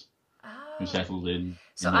Angles, who settled in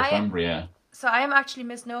Northumbria. So I am actually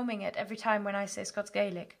misnoming it every time when I say Scots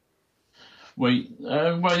Gaelic. Well,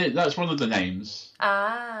 that's one of the names.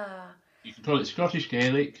 Ah. You can call it Scottish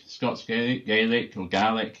Gaelic, Scots Gaelic, Gaelic, or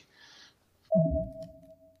Gaelic.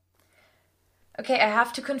 Okay, I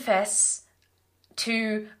have to confess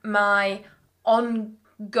to my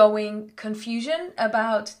ongoing confusion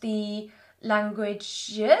about the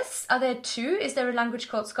languages. Are there two? Is there a language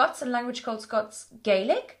called Scots and a language called Scots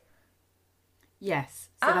Gaelic? Yes,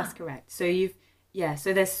 so that's correct. So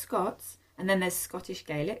so there's Scots and then there's Scottish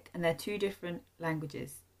Gaelic, and they're two different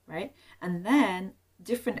languages, right? And then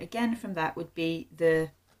different again from that would be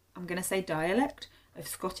I'm going to say dialect of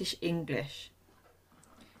Scottish English.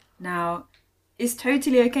 Now, it's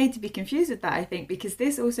totally okay to be confused with that, I think, because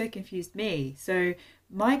this also confused me. So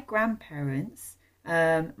my grandparents,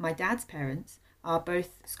 my dad's parents, are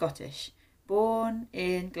both Scottish. Born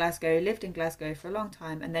in Glasgow, lived in Glasgow for a long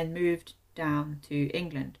time, and then moved down to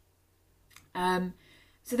England.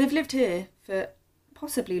 So they've lived here for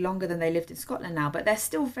possibly longer than they lived in Scotland now, but they're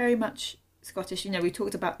still very much Scottish. You know, we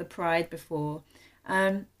talked about the pride before.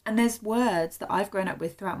 And there's words that I've grown up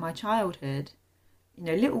with throughout my childhood, you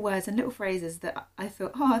know, little words and little phrases that I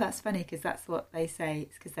thought, oh, that's funny because that's what they say.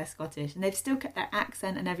 It's because they're Scottish. And they've still kept their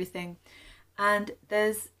accent and everything. And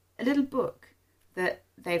there's a little book that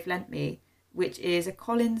they've lent me, which is a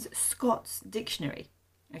Collins Scots dictionary.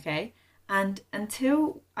 Okay. And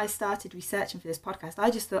until I started researching for this podcast, I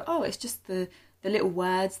just thought, oh, it's just the little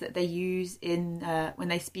words that they use in when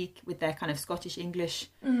they speak with their kind of Scottish English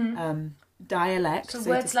dialect. So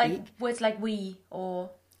words like we or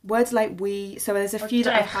words like we. So there's a few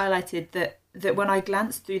that I've highlighted that when I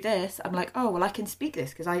glance through this, I'm like, oh, well, I can speak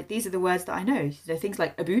this because these are the words that I know. So things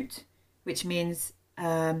like about, which means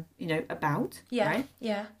about. Yeah. Right?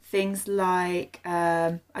 Yeah. Things like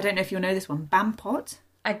I don't know if you'll know this one, bampot.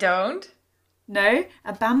 I don't. No,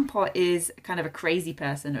 a bampot is kind of a crazy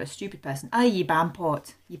person or a stupid person. Oh, ye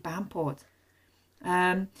bampot.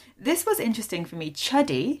 This was interesting for me.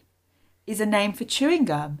 Chuddy is a name for chewing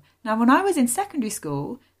gum. Now, when I was in secondary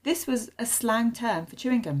school, this was a slang term for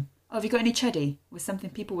chewing gum. Oh, have you got any chuddy? Was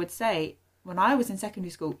something people would say when I was in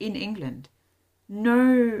secondary school in England.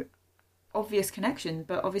 No obvious connection,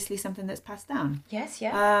 but obviously something that's passed down. Yes,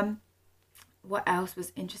 yeah. What else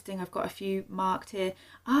was interesting? I've got a few marked here.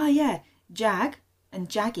 Ah, yeah. Jag and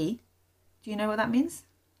jaggy. Do you know what that means?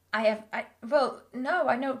 I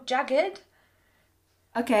know jagged.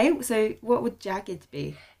 Okay, so what would jagged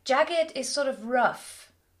be? Jagged is sort of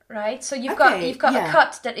rough, right? So you've got a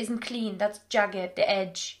cut that isn't clean. That's jagged, the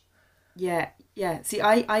edge. Yeah. See,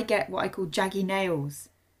 I get what I call jaggy nails.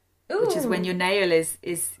 Ooh. Which is when your nail is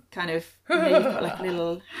kind of, you've got like a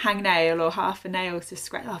little hangnail or half a nail to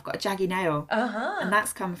scratch. Oh, I've got a jaggy nail. Uh-huh. And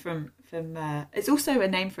that's come from it's also a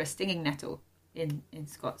name for a stinging nettle in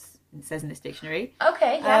Scots, it says in this dictionary.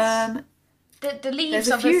 Okay, yes. The leaves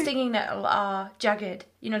of a stinging nettle are jagged.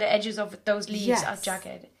 You know, the edges of those leaves are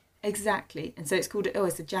jagged. Exactly. And so it's called,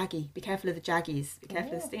 it's a jaggy. Be careful of the jaggies. Be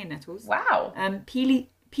careful of the stinging nettles. Wow.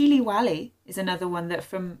 Peely Wally is another one that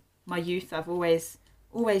from my youth I've always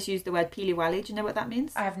used the word Peely Wally. Do you know what that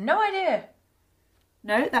means? I have no idea.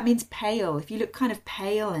 No, that means pale. If you look kind of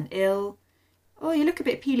pale and ill, oh, you look a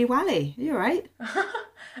bit Peely Wally. Are you all right?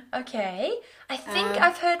 Okay. I think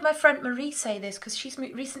I've heard my friend Marie say this because she's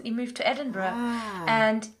recently moved to Edinburgh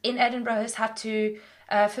and in Edinburgh has had to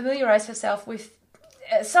familiarise herself with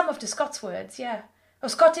some of the Scots words, yeah. Oh,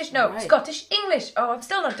 Scottish, no, right. Scottish English. Oh, I'm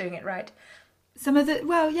still not doing it right. Some of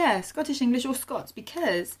the, Scottish English or Scots,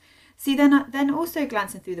 because, see, then also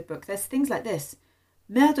glancing through the book, there's things like this.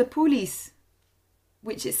 Murder police,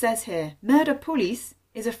 which it says here. Murder police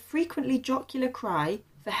is a frequently jocular cry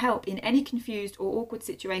for help in any confused or awkward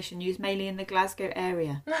situation used mainly in the Glasgow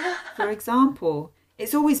area. For example,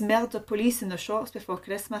 it's always murder police in the shops before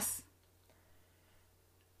Christmas.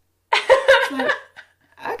 So,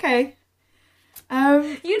 okay.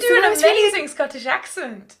 You do an amazing Scottish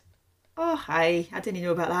accent. Oh, hi. I didn't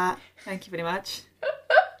know about that. Thank you very much.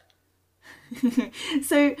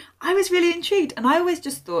 So I was really intrigued, and I always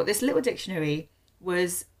just thought this little dictionary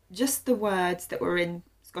was just the words that were in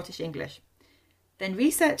Scottish English. Then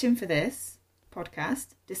researching for this podcast,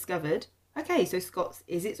 discovered, okay, so Scots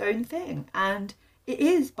is its own thing, and it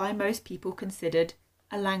is by most people considered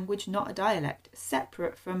a language, not a dialect,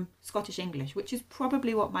 separate from Scottish English, which is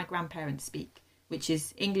probably what my grandparents speak, which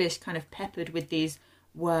is English kind of peppered with these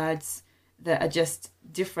words that are just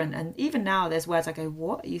different. And even now there's words I go,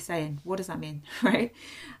 what are you saying? What does that mean? Right?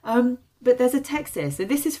 But there's a text here. So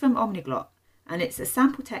this is from Omniglot, and it's a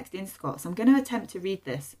sample text in Scots. I'm going to attempt to read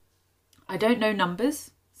this. I don't know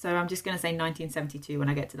numbers, so I'm just going to say 1972 when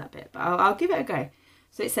I get to that bit, but I'll give it a go.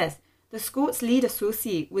 So it says, the Scots Lead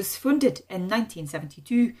Associate was founded in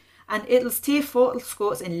 1972, and it'll stay for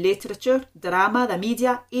Scots in literature, drama, the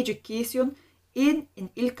media, education, in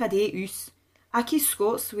ilka day us. Aki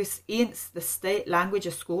Scots was aince the state language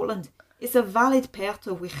of Scotland. It's a valid part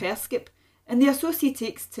of Wicherskip, and the Associate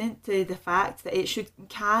takes to the fact that it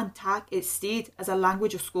can take its state as a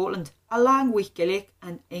language of Scotland, along with Gaelic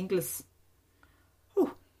and English.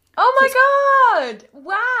 Oh my god!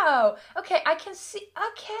 Wow! Okay, I can see.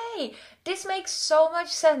 Okay, this makes so much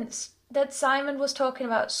sense that Simon was talking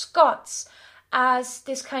about Scots as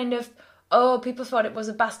this kind of, people thought it was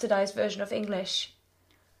a bastardized version of English.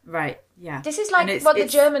 Right, yeah. This is like what the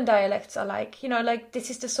German dialects are like. Like this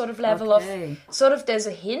is the sort of level of, there's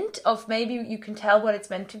a hint of maybe you can tell what it's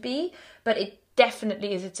meant to be, but it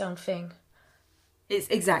definitely is its own thing. It's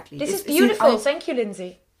exactly. This is beautiful. Thank you,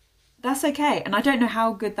 Lindsay. That's okay. And I don't know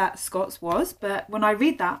how good that Scots was, but when I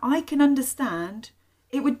read that, I can understand.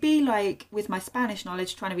 It would be like with my Spanish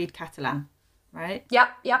knowledge trying to read Catalan, right?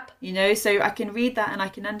 Yep. So I can read that and I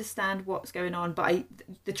can understand what's going on, but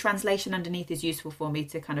the translation underneath is useful for me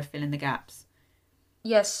to kind of fill in the gaps.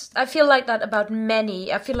 Yes, I feel like that about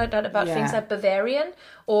many. I feel like that about things like Bavarian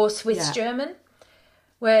or Swiss German,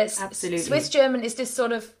 where Swiss German is this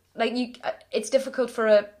sort of, like, it's difficult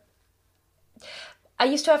for I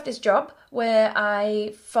used to have this job where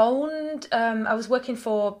I phoned, I was working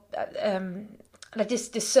for like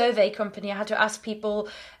this survey company. I had to ask people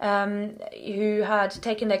who had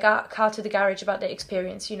taken their car to the garage about their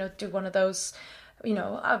experience, do one of those, 1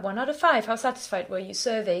 out of 5, how satisfied were you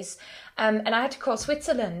surveys. And I had to call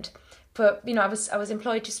Switzerland. But, I was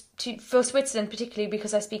employed for Switzerland, particularly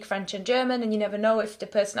because I speak French and German, and you never know if the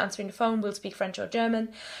person answering the phone will speak French or German.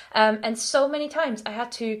 And so many times I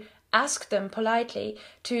had to ask them politely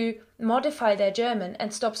to modify their German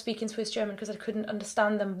and stop speaking Swiss German because I couldn't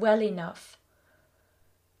understand them well enough.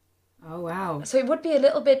 Oh, wow. So it would be a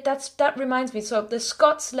little bit, that reminds me, so the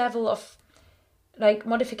Scots level of, like,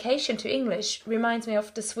 modification to English reminds me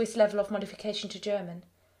of the Swiss level of modification to German.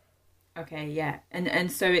 Okay, yeah.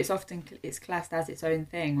 And so it's classed as its own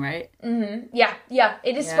thing, right? Mm-hmm. Yeah.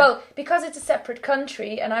 It is, well, because it's a separate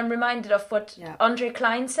country, and I'm reminded of what Andre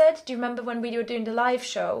Klein said. Do you remember when we were doing the live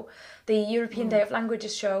show, the European Day of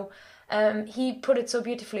Languages show? He put it so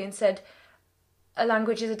beautifully and said, a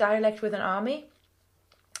language is a dialect with an army.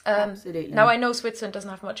 Absolutely. Now, I know Switzerland doesn't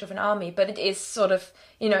have much of an army, but it is sort of,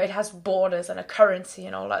 it has borders and a currency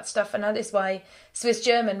and all that stuff, and that is why Swiss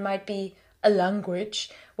German might be a language,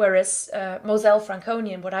 whereas Moselle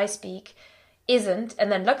Franconian, what I speak, isn't,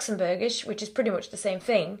 and then Luxembourgish, which is pretty much the same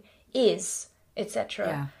thing, is, etc.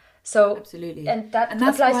 Yeah, so absolutely, and that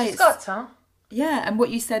applies to Scots, huh? Yeah, and what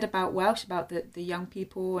you said about Welsh, about the young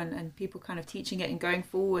people and people kind of teaching it and going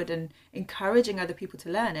forward and encouraging other people to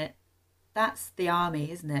learn it, that's the army,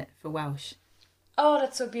 isn't it, for Welsh? Oh,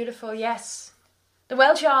 that's so beautiful, yes. The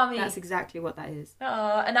Welsh army. That's exactly what that is.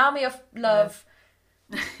 An army of love.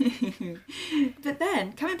 Yeah. But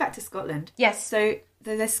then, coming back to Scotland. Yes. So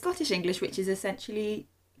there's Scottish English, which is essentially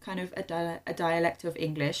kind of a dialect of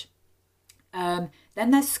English. Then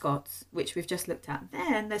there's Scots, which we've just looked at.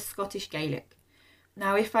 Then there's Scottish Gaelic.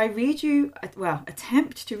 Now, if I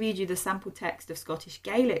attempt to read you the sample text of Scottish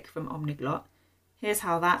Gaelic from Omniglot, here's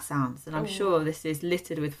how that sounds. And I'm sure this is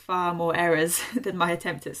littered with far more errors than my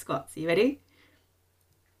attempt at Scots. Are you ready?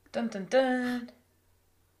 Dun dun dun.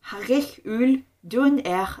 Harich ul dun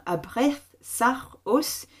a breth sach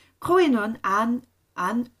os croinon an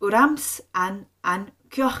urams an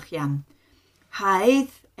kyrchian.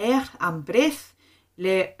 Haeth am breth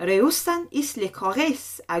le reusan is le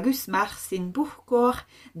chores agus mar sin buchgor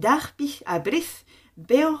darbich a brith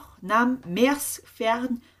beur nam mers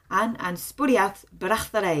fern an spuriat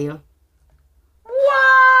brachtareil.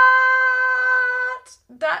 What?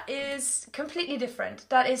 That is completely different.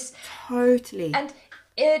 That is totally. And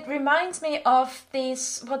it reminds me of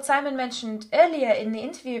what Simon mentioned earlier in the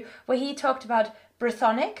interview, where he talked about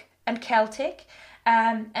Brythonic and Celtic,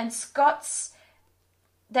 and Scots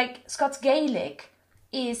Gaelic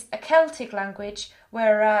is a Celtic language,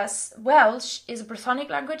 whereas Welsh is a Brythonic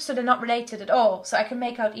language, so they're not related at all. So I can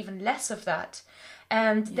make out even less of that.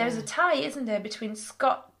 And there's a tie, isn't there, between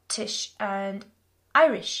Scottish and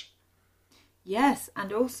Irish? Yes,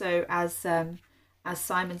 and also as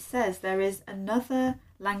Simon says, there is another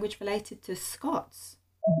language related to Scots.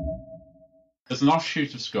 There's an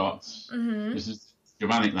offshoot of Scots. Mm-hmm. This is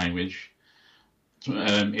Germanic language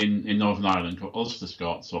in Northern Ireland called Ulster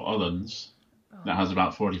Scots or Ullans. That has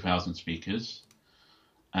about 40,000 speakers.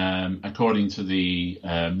 According to the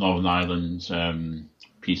Northern Ireland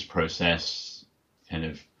peace process kind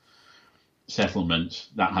of settlement,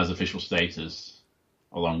 that has official status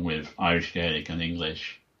along with Irish Gaelic and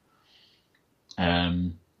English.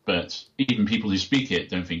 But even people who speak it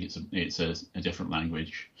don't think it's a different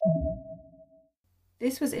language.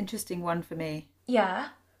 This was an interesting one for me. Yeah.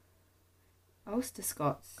 Ulster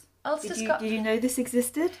Scots. Scots. Did you know this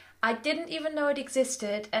existed? I didn't even know it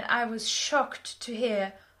existed, and I was shocked to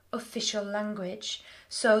hear official language.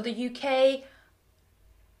 So the UK,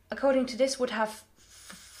 according to this, would have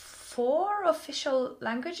 4 official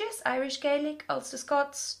languages: Irish, Gaelic, Ulster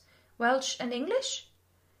Scots, Welsh, and English.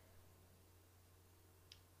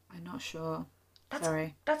 I'm not sure.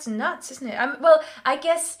 Sorry. That's nuts, isn't it? Well, I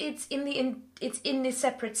guess it's in the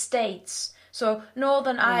separate states. So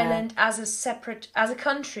Northern Ireland as a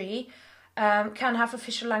country can have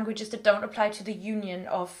official languages that don't apply to the Union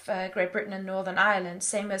of Great Britain and Northern Ireland.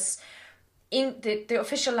 Same as the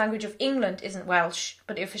official language of England isn't Welsh,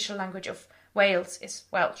 but the official language of Wales is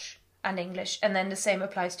Welsh and English. And then the same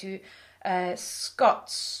applies to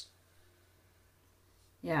Scots.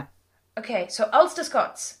 Yeah. Okay, so Ulster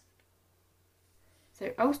Scots.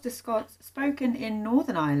 So Ulster Scots, spoken in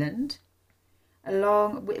Northern Ireland,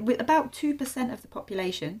 along with about 2% of the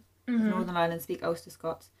population of Northern Ireland speak Ulster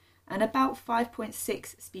Scots, and about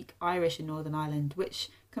 5.6 speak Irish in Northern Ireland, which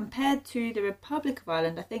compared to the Republic of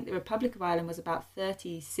Ireland, I think the Republic of Ireland was about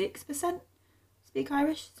 36% speak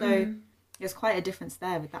Irish. So there's quite a difference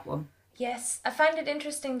there with that one. Yes, I find it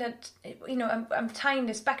interesting that, I'm tying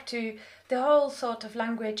this back to the whole sort of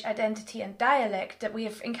language, identity and dialect that we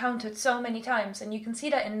have encountered so many times. And you can see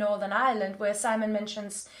that in Northern Ireland, where Simon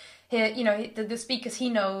mentions here, the speakers he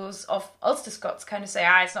knows of Ulster Scots kind of say,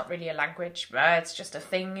 it's not really a language, it's just a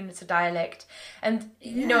thing and it's a dialect. And,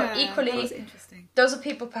 equally, that was interesting. Those are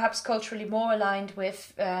people perhaps culturally more aligned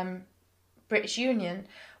with British Union,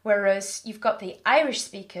 whereas you've got the Irish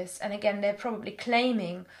speakers, and again, they're probably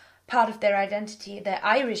claiming part of their identity, their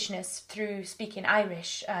Irishness, through speaking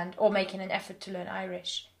Irish or making an effort to learn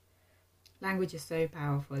Irish. Language is so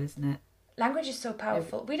powerful, isn't it? Language is so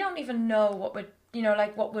powerful. We don't even know what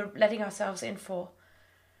we're letting ourselves in for.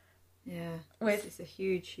 Yeah, it's a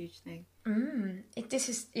huge, huge thing.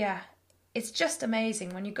 It's just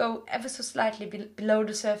amazing when you go ever so slightly below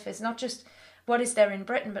the surface, not just what is there in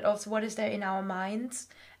Britain, but also what is there in our minds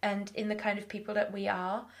and in the kind of people that we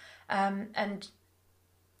are. And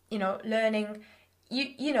learning,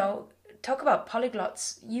 talk about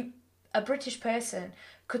polyglots. A British person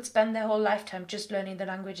could spend their whole lifetime just learning the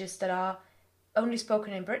languages that are only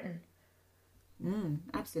spoken in Britain.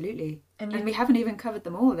 Absolutely. And we haven't even covered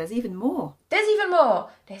them all. There's even more. There's even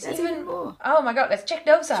more. Oh my God, let's check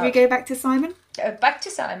those out. Should we go back to Simon? Back to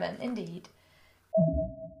Simon, indeed.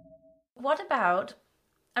 What about,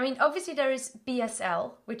 obviously there is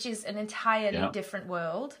BSL, which is an entirely different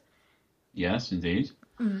world. Yes, indeed.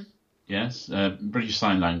 Yes, British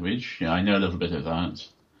Sign Language. Yeah, I know a little bit of that.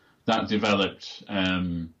 That developed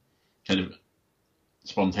kind of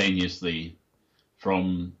spontaneously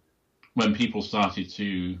from when people started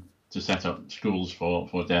to set up schools for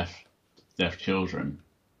deaf children,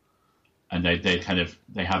 and they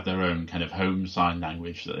had their own kind of home sign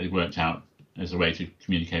language that they worked out as a way to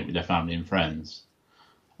communicate with their family and friends.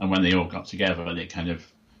 And when they all got together, they kind of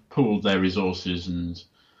pooled their resources, and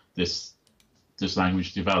this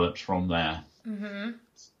language developed from there. Mm-hmm.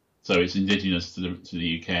 So it's indigenous to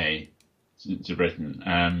the UK, to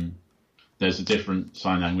Britain. There's a different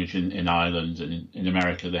sign language in Ireland, and in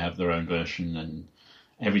America they have their own version, and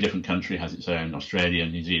every different country has its own. Australia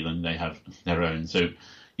and New Zealand, they have their own. So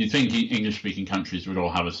you'd think English-speaking countries would all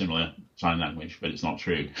have a similar sign language, but it's not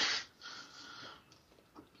true.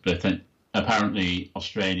 But apparently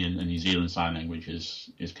Australian and New Zealand Sign Language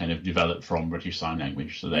is kind of developed from British Sign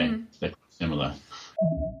Language, so they're quite similar.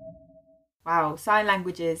 Wow, sign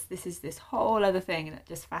languages, this is this whole other thing that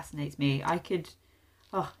just fascinates me.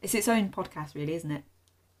 It's its own podcast really, isn't it?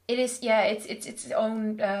 It is, yeah, it's its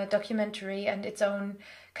own documentary and its own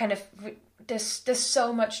kind of, there's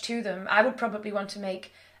so much to them. I would probably want to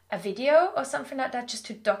make a video or something like that just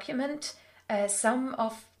to document some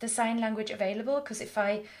of the sign language available, because if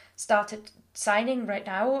I started signing right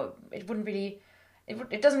now, it wouldn't really,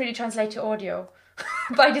 it doesn't really translate to audio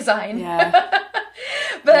by design. Yeah.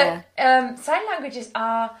 But sign languages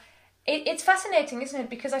are, it's fascinating, isn't it?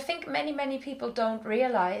 Because I think many people don't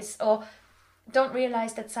realize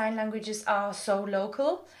that sign languages are so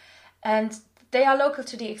local, and they are local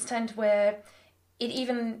to the extent where it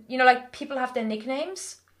even, like people have their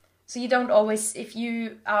nicknames. So you don't always, if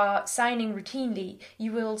you are signing routinely,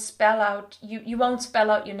 you will spell out, you won't spell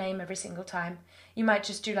out your name every single time. You might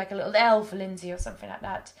just do like a little L for Lindsay or something like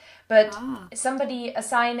that. But a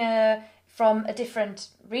signer from a different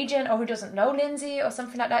region, or who doesn't know Lindsay or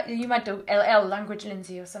something like that, you might do LL, language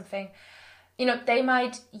Lindsay or something. They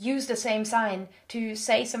might use the same sign to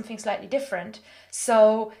say something slightly different.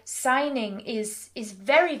 So signing is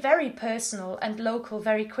very, very personal and local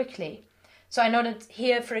very quickly. So I know that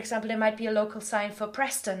here, for example, there might be a local sign for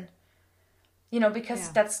Preston, because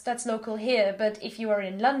that's local here. But if you are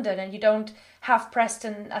in London and you don't have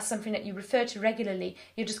Preston as something that you refer to regularly,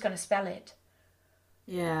 you're just going to spell it.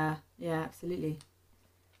 Yeah, absolutely.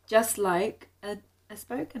 just like a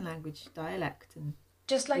spoken language dialect and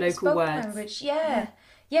just like local spoken words. language.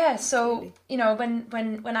 Yeah. So,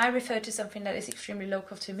 when I refer to something that is extremely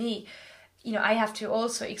local to me, I have to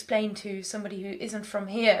also explain to somebody who isn't from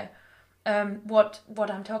here what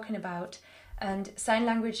I'm talking about. And sign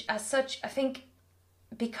language as such, I think,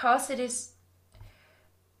 because it's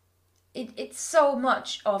so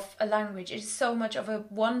much of a language, it's so much of a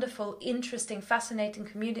wonderful, interesting, fascinating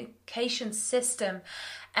communication system,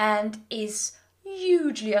 and is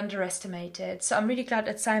hugely underestimated. So I'm really glad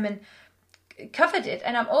that Simon covered it,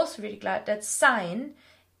 and I'm also really glad that sign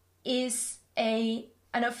is an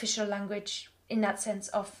official language in that sense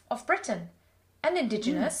of Britain and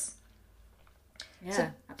indigenous. Yeah,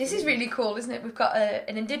 so this is really cool, isn't it? We've got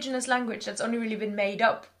an indigenous language that's only really been made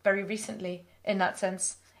up very recently in that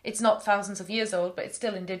sense. It's not thousands of years old, but it's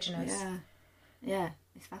still indigenous. Yeah,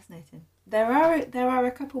 it's fascinating. There are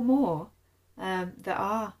a couple more that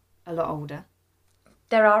are a lot older.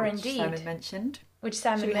 There are which indeed. Simon mentioned. Which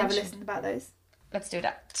Simon Should we mentioned. have a listen about those? Let's do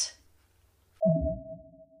that.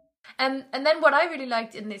 And then what I really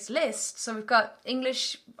liked in this list, so we've got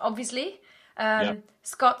English, obviously,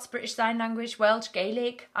 Scots, British Sign Language, Welsh,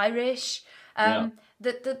 Gaelic, Irish,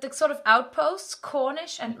 the sort of outposts,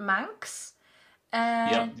 Cornish and Manx.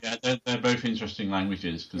 They're both interesting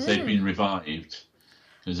languages because they've been revived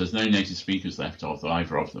because there's no native speakers left of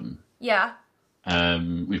either of them. Yeah.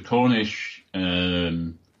 With Cornish,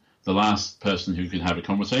 the last person who could have a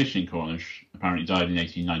conversation in Cornish apparently died in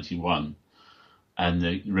 1891, and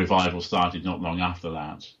the revival started not long after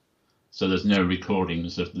that. So there's no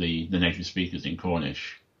recordings of the native speakers in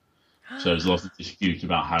Cornish. So there's lots of dispute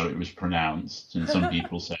about how it was pronounced, and some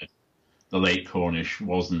people said the late Cornish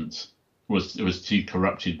was too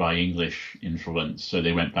corrupted by English influence, so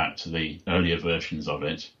they went back to the earlier versions of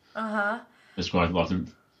it. There's quite a lot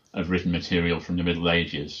of written material from the Middle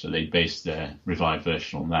Ages, so they based their revived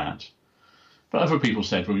version on that. But other people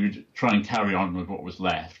said, well, we would try and carry on with what was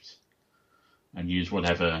left and use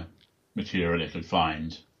whatever material it could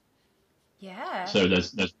find. Yeah. So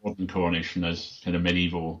there's modern Cornish and there's kind of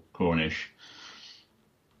medieval Cornish.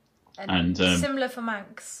 And similar for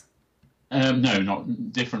Manx. No,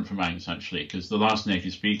 not different from Manx, actually, because the last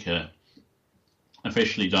native speaker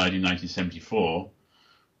officially died in 1974.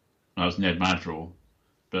 That was Ned Madrill.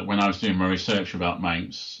 But when I was doing my research about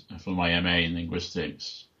Manx for my MA in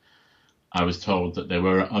linguistics, I was told that there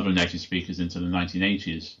were other native speakers into the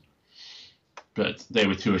 1980s, but they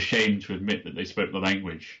were too ashamed to admit that they spoke the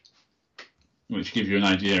language, which gives you an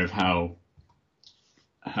idea of how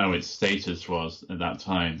its status was at that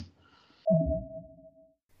time.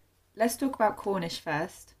 Let's talk about Cornish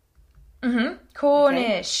first.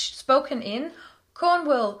 Cornish, spoken in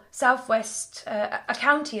Cornwall, southwest, a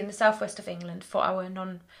county in the southwest of England for our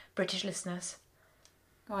non-British listeners.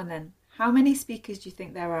 Go on then. How many speakers do you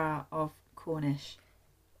think there are of Cornish?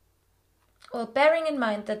 Well, bearing in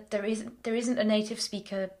mind that there isn't a native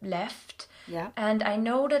speaker left, and I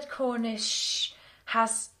know that Cornish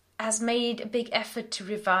has made a big effort to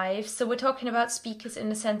revive. So we're talking about speakers in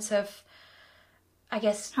the sense of, I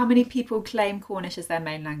guess. How many people claim Cornish as their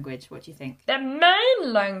main language? What do you think? Their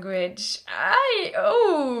main language?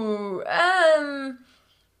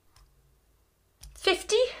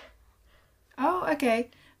 50? Oh, okay.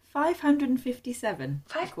 557,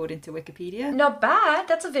 according to Wikipedia. Not bad.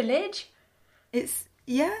 That's a village.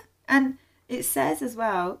 And it says as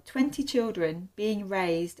well, 20 children being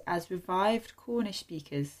raised as revived Cornish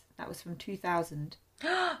speakers. That was from 2000.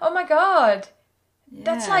 Oh my God. Yeah.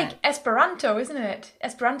 That's like Esperanto, isn't it?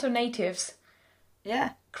 Esperanto natives.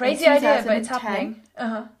 Yeah. Crazy idea, but it's happening.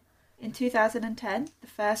 In 2010, the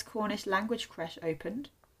first Cornish language creche opened.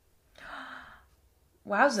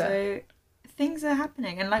 Wowza. So things are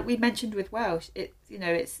happening, and like we mentioned with Welsh, it's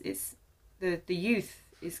the youth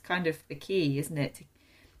is kind of the key, isn't it?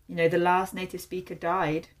 The last native speaker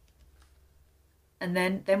died, and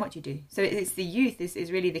then what do you do? So it's the youth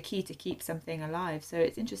is really the key to keep something alive. So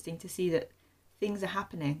it's interesting to see that things are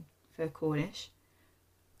happening for Cornish.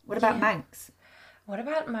 What about Manx? What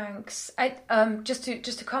about Manx? I just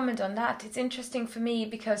to comment on that, it's interesting for me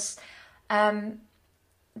because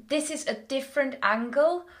this is a different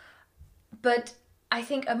angle, but I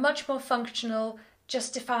think a much more functional,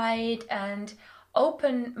 justified and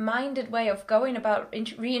open-minded way of going about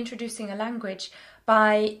reintroducing a language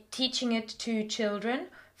by teaching it to children.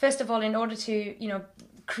 First of all, in order to,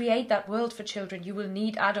 create that world for children, you will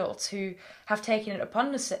need adults who have taken it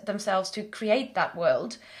upon themselves to create that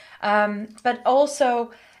world. But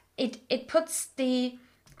also, it puts the,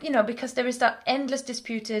 because there is that endless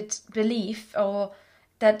disputed belief or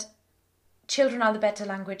that children are the better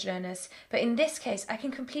language learners. But in this case, I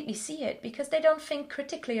can completely see it, because they don't think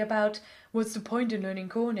critically about what's the point in learning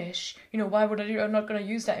Cornish? Why would I do? I'm not going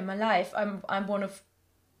to use that in my life. I'm one of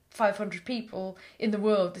 500 people in the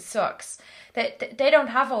world. This sucks. They don't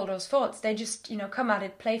have all those thoughts. They just come at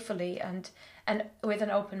it playfully and with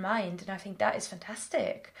an open mind, and I think that is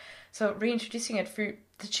fantastic. So reintroducing it through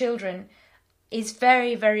the children is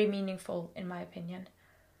very, very meaningful, in my opinion.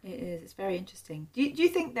 It is. It's very interesting. Do you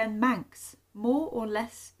think then Manx more or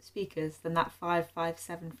less speakers than that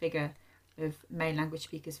 557 figure of main language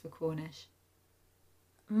speakers for Cornish?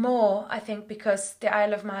 More, I think, because the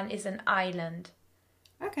Isle of Man is an island.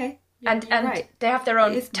 Okay. And right. they have their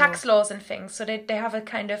own tax more. laws and things, so they have a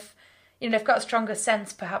kind of, they've got a stronger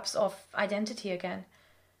sense, perhaps, of identity again.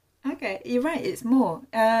 Okay, you're right, it's more.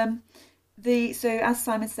 So as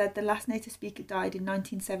Simon said, the last native speaker died in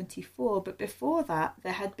 1974, but before that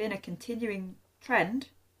there had been a continuing trend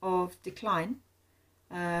of decline.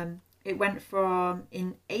 It went from,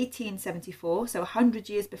 in 1874, so 100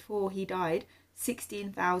 years before he died,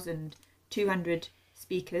 16,200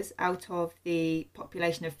 speakers out of the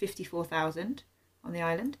population of 54,000 on the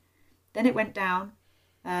island. Then it went down,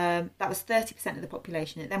 that was 30% of the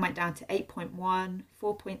population. It then went down to 8.1,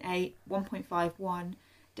 4.8, 1.51,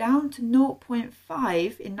 down to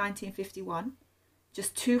 0.5 in 1951,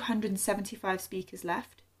 just 275 speakers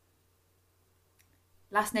left.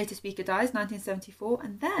 Last native speaker dies, 1974,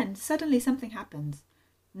 and then suddenly something happens.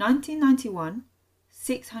 1991,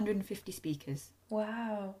 650 speakers.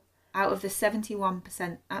 Wow. Out of the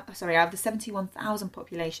 71%, out of the 71,000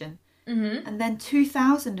 population. Mm-hmm. And then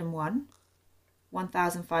 2001,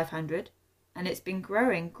 1,500, and it's been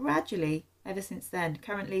growing gradually ever since then.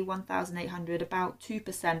 Currently 1,800, about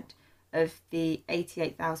 2% of the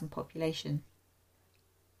 88,000 population.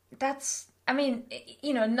 That's,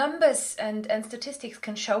 numbers and statistics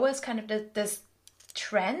can show us kind of the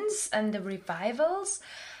trends and the revivals.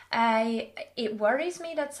 It worries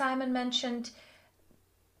me that Simon mentioned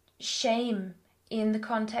shame in the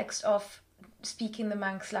context of speaking the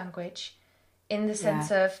Manx language, in the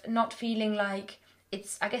sense of not feeling like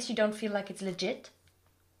I guess you don't feel like it's legit.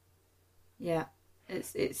 Yeah,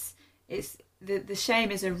 it's the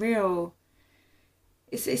shame is a real.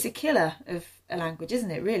 It's a killer of a language,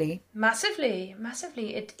 isn't it? Really, massively.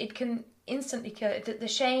 It can instantly kill it. The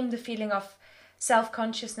shame, the feeling of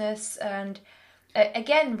self-consciousness, and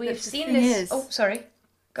again we've seen this. Sorry.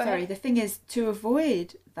 Go ahead. The thing is, to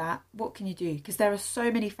avoid that, what can you do? Because there are so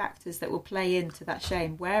many factors that will play into that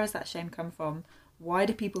shame. Where has that shame come from? Why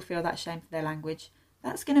do people feel that shame for their language?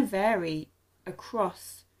 That's going to vary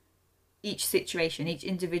across each situation, each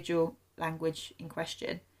individual language in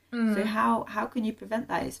question. So how can you prevent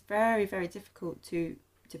that? It's very, very difficult to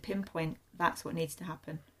pinpoint that's what needs to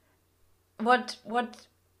happen. What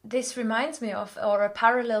this reminds me of, or a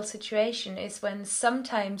parallel situation, is when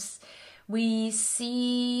sometimes we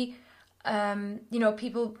see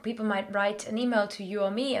people might write an email to you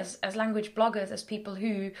or me as language bloggers, as people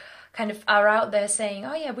who kind of are out there saying,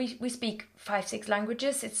 oh yeah, we speak 5-6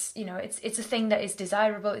 languages. It's it's a thing that is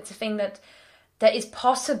desirable. It's a thing that is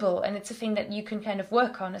possible, and it's a thing that you can kind of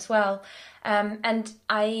work on as well. And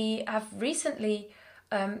I have recently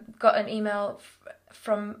got an email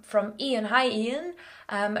from Ian. Hi Ian,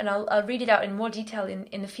 and I'll read it out in more detail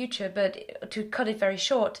in the future, but to cut it very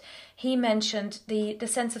short, he mentioned the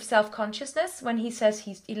sense of self-consciousness when he says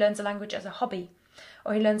he learns a language as a hobby,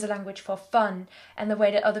 or he learns a language for fun, and the way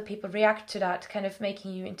that other people react to that, kind of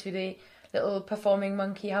making you into the little performing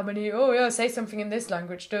monkey. How many? Oh yeah, say something in this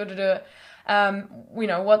language. Da da da.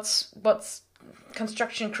 What's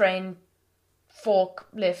construction crane,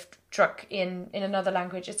 forklift, truck in another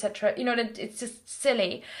language, etc. It's just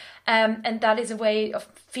silly, and that is a way of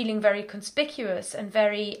feeling very conspicuous and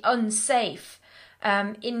very unsafe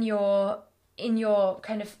in your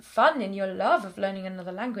kind of fun, in your love of learning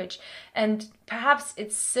another language. And perhaps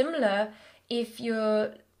it's similar if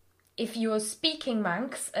you're speaking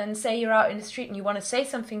Manx, and say you're out in the street and you want to say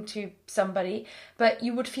something to somebody, but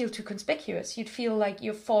you would feel too conspicuous. You'd feel like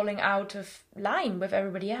you're falling out of line with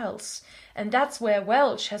everybody else. And that's where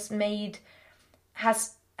Welsh has made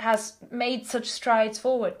such strides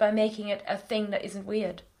forward, by making it a thing that isn't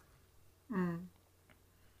weird.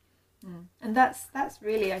 And that's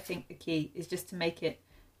really, I think, the key, is just to make it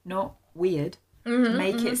not weird, to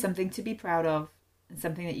make it something to be proud of and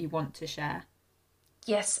something that you want to share.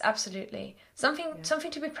 Yes, absolutely. Something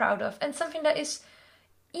to be proud of, and something that is,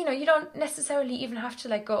 you don't necessarily even have to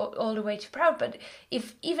go all the way to proud, but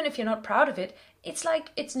even if you're not proud of it, it's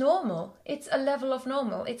it's normal. It's a level of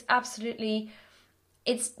normal. It's absolutely,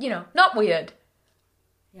 it's not weird.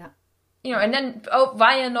 Yeah. you know, and then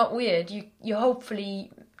via not weird, you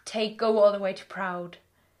hopefully go all the way to proud.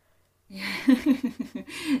 Yeah,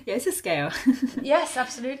 it's a scale. Yes,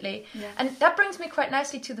 absolutely. Yeah. And that brings me quite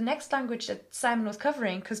nicely to the next language that Simon was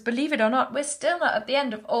covering, because believe it or not, we're still not at the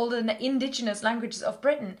end of all the indigenous languages of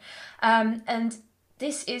Britain. And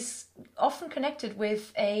this is often connected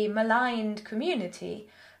with a maligned community.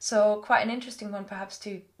 So quite an interesting one perhaps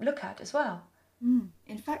to look at as well.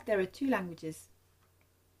 In fact, there are 2 languages.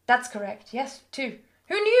 That's correct. Yes, 2.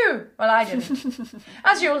 Who knew? Well, I didn't.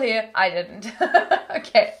 As you'll hear, I didn't.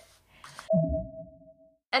 Okay.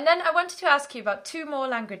 And then I wanted to ask you about 2 more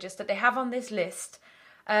languages that they have on this list.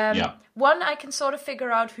 One, I can sort of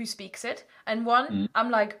figure out who speaks it. And one, I'm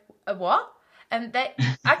like, a what? And they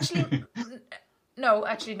actually... No,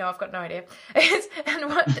 I've got no idea.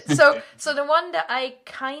 So the one that I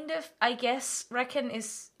reckon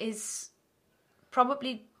is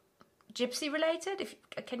probably Gypsy related.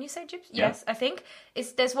 Can you say Gypsy? Yeah. Yes, I think.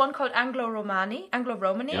 There's one called Anglo-Romani,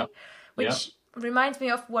 which reminds me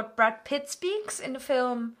of what Brad Pitt speaks in the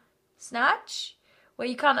film Snatch, where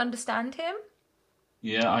you can't understand him.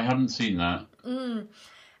 Yeah, I haven't seen that.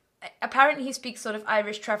 Apparently he speaks sort of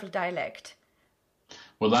Irish travel dialect.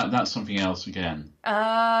 Well, that's something else again.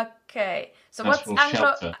 Okay. So that's what's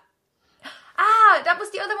shelter. That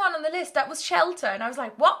was the other one on the list. That was shelter. And I was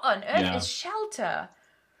like, what on earth is shelter?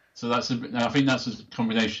 So I think that's a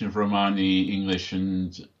combination of Romani, English,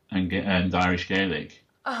 and Irish Gaelic.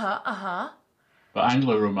 But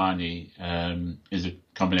Anglo-Romani is a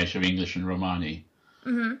combination of English and Romani.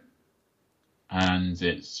 Mm-hmm. And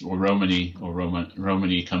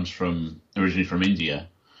Romani comes originally from India.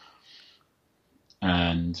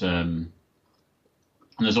 And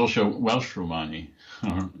there's also Welsh Romani,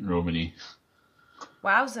 or Romani.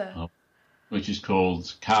 Wowza. Which is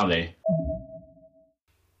called Cale.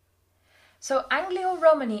 So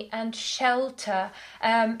Anglo-Romani and shelter,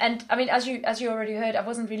 and I mean, as you already heard, I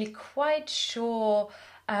wasn't really quite sure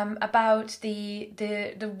about the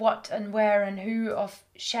what and where and who of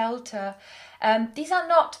shelter. These are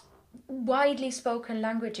not widely spoken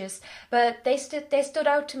languages, but they stood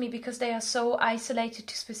out to me because they are so isolated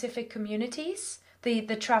to specific communities.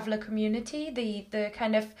 The traveller community, the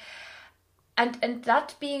kind of, and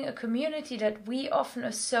that being a community that we often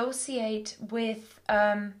associate with.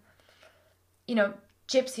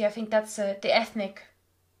 Gypsy, I think that's an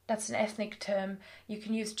ethnic term. You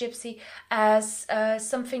can use gypsy as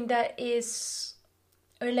something that is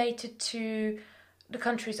related to the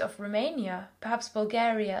countries of Romania, perhaps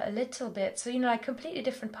Bulgaria a little bit. So, like completely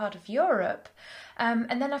different part of Europe.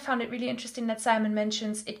 And then I found it really interesting that Simon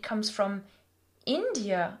mentions it comes from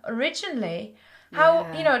India originally. How,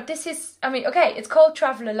 this is, it's called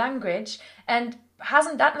traveller language, and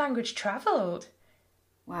hasn't that language travelled?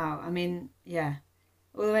 Wow,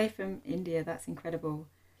 all the way from India, that's incredible.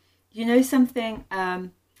 You know something,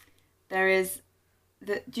 do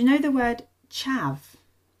you know the word chav?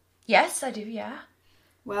 Yes, I do, yeah.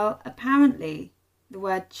 Well, apparently the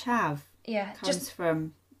word chav comes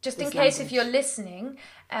from Just in case if you're listening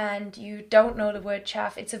and you don't know the word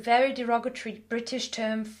chav, it's a very derogatory British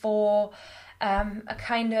term for a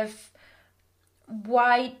kind of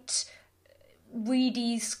white,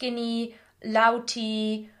 weedy, skinny,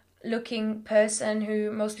 louty looking person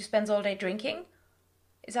who mostly spends all day drinking.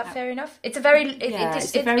 Is that fair enough? It's a very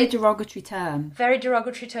it's a very derogatory term. Very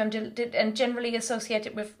derogatory term, and generally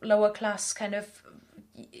associated with lower class, kind of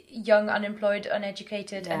young, unemployed,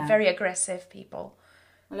 uneducated, and very aggressive people.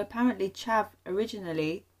 Well, apparently chav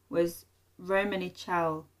originally was Romani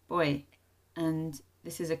chal boy, and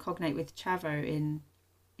this is a cognate with chavo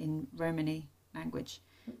in Romani language.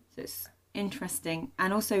 So it's interesting.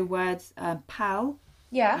 And also words pal,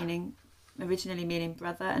 originally meaning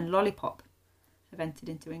brother, and lollipop have entered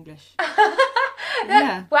into English.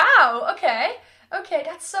 Wow, okay,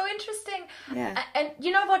 that's so interesting. Yeah. And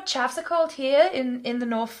you know what chavs are called here in the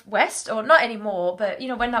northwest, or not anymore, but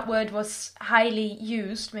when that word was highly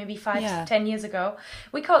used, maybe 5 to 10 years ago,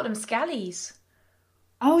 we called them scallies.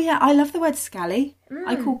 Oh yeah, I love the word scally.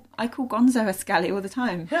 I call Gonzo a scally all the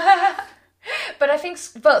time. But I think,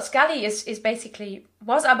 scally is basically,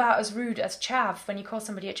 was about as rude as chav. When you call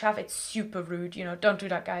somebody a chav, it's super rude, don't do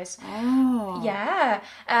that, guys. Oh. Yeah.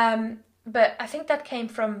 But I think that came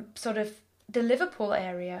from sort of the Liverpool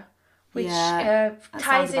area, which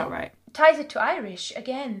ties it to Irish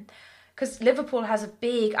again. Because Liverpool has a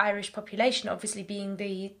big Irish population, obviously being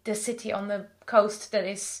the city on the coast that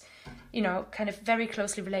is, kind of very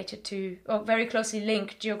closely related to, or very closely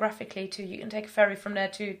linked geographically to, you can take a ferry from there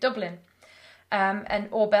to Dublin.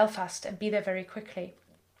 Or Belfast and be there very quickly.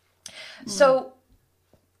 So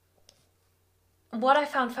what I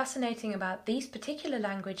found fascinating about these particular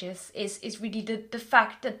languages is really the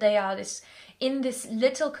fact that they are in this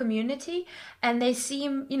little community, and they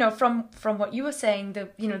seem, from what you were saying,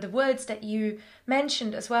 the words that you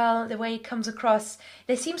mentioned as well, the way it comes across,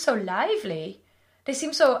 they seem so lively. They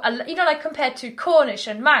seem so, like compared to Cornish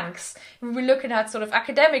and Manx, we're looking at sort of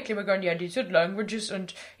academically, we're going, yeah, these are languages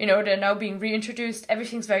and, they're now being reintroduced.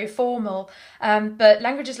 Everything's very formal. But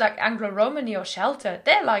languages like Anglo-Romani or Shelter,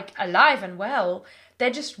 they're like alive and well.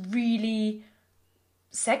 They're just really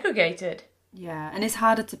segregated. Yeah, and it's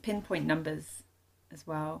harder to pinpoint numbers as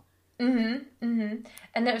well. And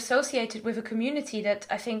they're associated with a community that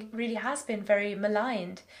I think really has been very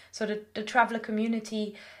maligned. So the traveller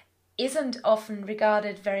community isn't often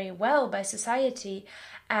regarded very well by society,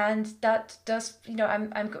 and that does,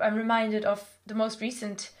 I'm reminded of the most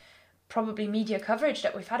recent probably media coverage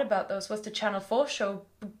that we've had about those was the Channel 4 show,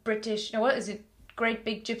 British, what is it, Great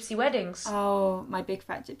Big Gypsy Weddings. Oh, My Big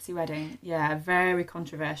Fat Gypsy Wedding. Yeah, very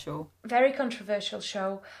controversial. Very controversial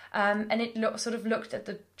show, and it sort of looked at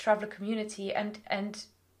the traveller community and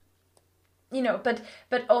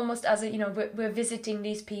but almost as we're visiting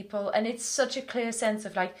these people, and it's such a clear sense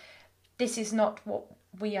of like, this is not what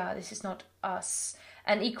we are, this is not us.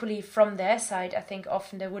 And equally from their side, I think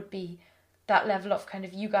often there would be that level of kind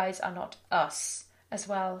of, you guys are not us as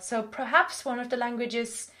well. So perhaps one of the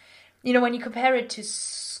languages, when you compare it to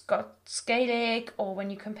Scots Gaelic, or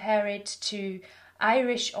when you compare it to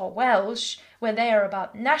Irish or Welsh, where they are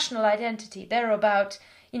about national identity, they're about,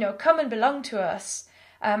 come and belong to us.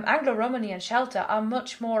 Anglo-Romani and Shelter are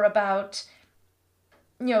much more about,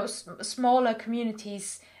 smaller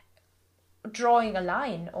communities drawing a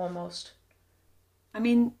line almost.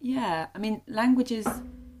 Languages,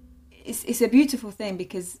 it's a beautiful thing,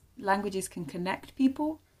 because languages can connect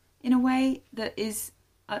people in a way that is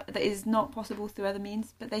not possible through other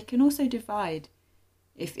means, but they can also divide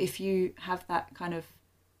if you have that kind of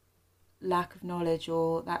lack of knowledge,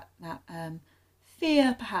 or that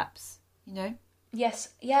fear perhaps,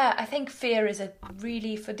 Yes, yeah, I think fear is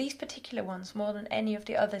really, for these particular ones, more than any of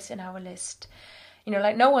the others in our list.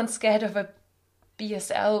 Like no one's scared of a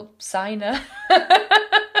BSL signer,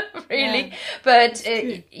 really. Yeah, but,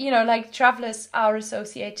 like travellers are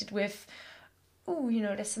associated with,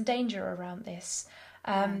 there's some danger around this.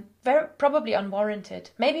 Very probably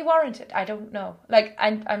unwarranted, maybe warranted, I don't know. Like,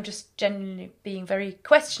 I'm just genuinely being very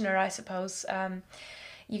questioner, I suppose.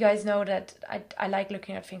 You guys know that I like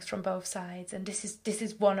looking at things from both sides, and this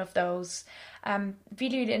is one of those. Really,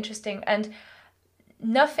 really interesting. And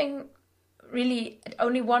nothing really,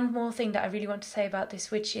 only one more thing that I really want to say about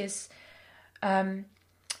this, which is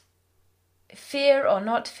fear or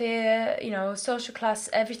not fear, social class,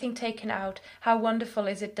 everything taken out. How wonderful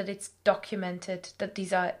is it that it's documented, that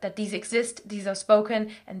these exist, these are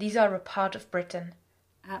spoken, and these are a part of Britain.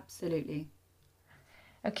 Absolutely.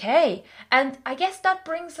 Okay, and I guess that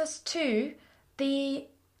brings us to the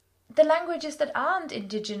languages that aren't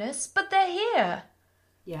indigenous, but they're here.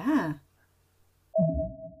 Yeah.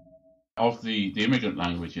 Of the immigrant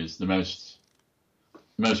languages, the most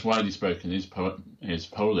widely spoken is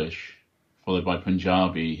Polish, followed by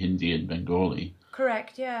Punjabi, Hindi, and Bengali.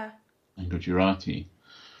 Correct, yeah. And Gujarati.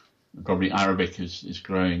 And probably Arabic is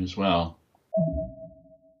growing as well.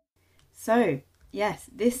 So, yes,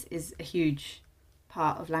 this is a huge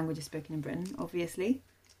part of languages spoken in Britain, obviously.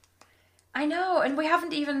 I know, and we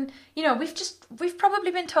haven't even, we've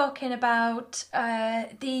probably been talking about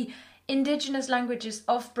the indigenous languages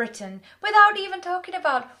of Britain without even talking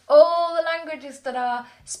about all the languages that are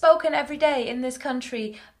spoken every day in this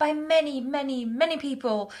country by many, many, many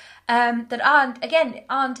people that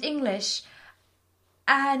aren't English.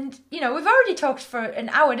 And, we've already talked for an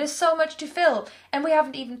hour. There's so much to fill. And we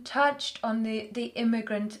haven't even touched on the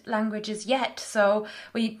immigrant languages yet. So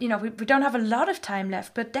we don't have a lot of time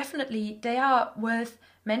left, but definitely they are worth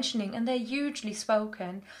mentioning, and they're hugely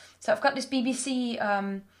spoken. So I've got this BBC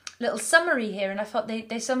little summary here, and I thought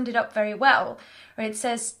they summed it up very well. Where it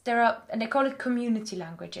says and they call it community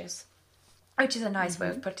languages, which is a nice way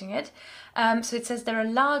of putting it. So it says there are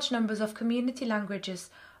large numbers of community languages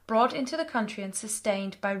brought into the country and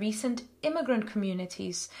sustained by recent immigrant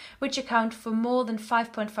communities, which account for more than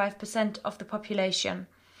 5.5% of the population.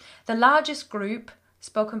 The largest group,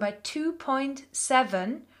 spoken by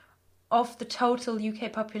 2.7% of the total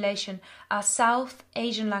UK population, are South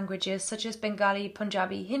Asian languages such as Bengali,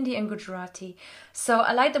 Punjabi, Hindi and Gujarati. So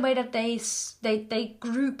I like the way that they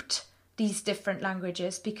grouped these different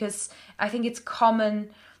languages, because I think it's common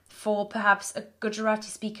for perhaps a Gujarati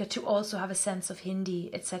speaker to also have a sense of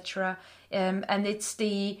Hindi, etc. And it's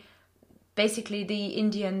basically the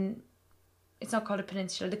Indian it's not called a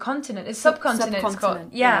peninsula, the continent, it's subcontinent. It's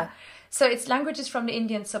called. Yeah. So it's languages from the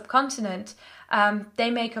Indian subcontinent. They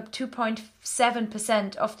make up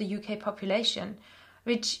 2.7% of the UK population,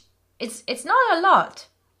 which it's not a lot.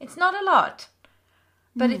 It's not a lot,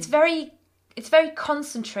 but it's very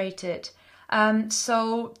concentrated.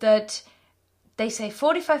 So that they say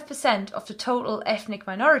 45% of the total ethnic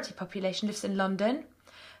minority population lives in London.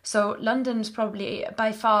 So London's probably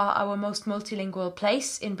by far our most multilingual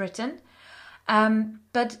place in Britain.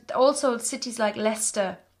 But also cities like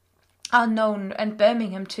Leicester are known, and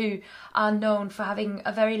Birmingham too, are known for having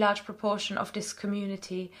a very large proportion of this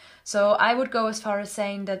community. So I would go as far as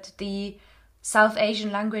saying that the South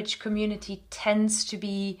Asian language community tends to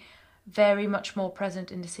be very much more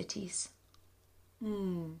present in the cities.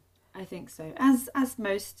 I think so. As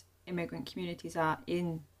most immigrant communities are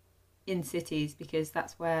in cities, because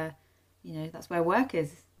that's where work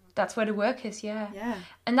is. That's where the work is, yeah.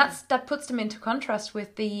 And that puts them into contrast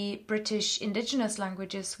with the British indigenous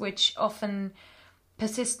languages, which often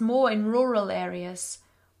persist more in rural areas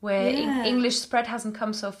where English spread hasn't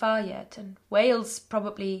come so far yet. And Wales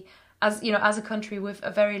probably, as a country with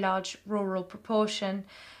a very large rural proportion,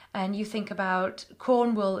 and you think about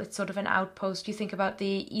Cornwall, it's sort of an outpost. You think about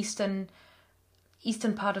the eastern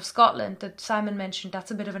part of Scotland that Simon mentioned,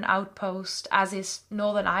 that's a bit of an outpost, as is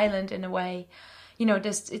Northern Ireland in a way.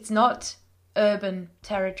 It's not urban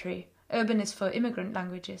territory. Urban is for immigrant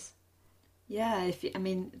languages. Yeah,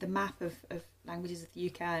 the map of languages of the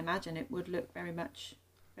UK, I imagine it would look very much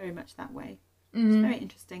that way. It's very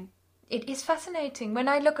interesting. It is fascinating. When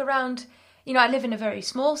I look around, I live in a very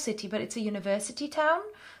small city, but it's a university town.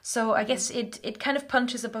 So I guess it kind of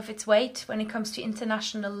punches above its weight when it comes to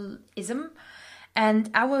internationalism.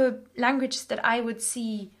 And our languages that I would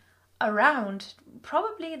see around,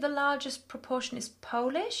 probably the largest proportion is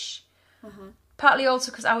Polish. Partly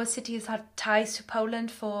also because our city has had ties to Poland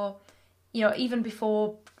for, even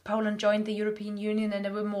before Poland joined the European Union, and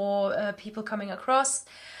there were more people coming across.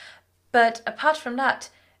 But apart from that,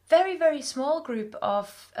 very, very small group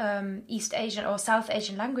of East Asian or South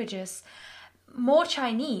Asian languages. More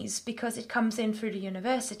Chinese because it comes in through the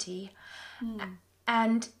university.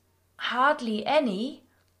 And hardly any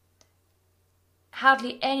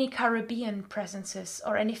Caribbean presences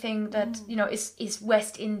or anything that is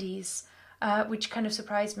West Indies, which kind of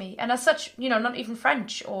surprised me. And as such, not even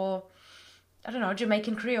French or I don't know,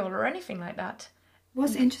 Jamaican Creole or anything like that.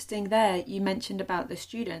 What's interesting there, you mentioned about the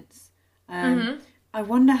students. I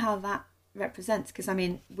wonder how that represents, because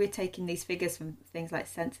we're taking these figures from things like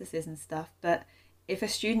censuses and stuff, but if a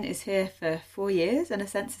student is here for 4 years and a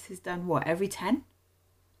census is done every 10?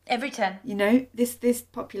 Every 10. This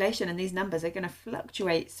population and these numbers are going to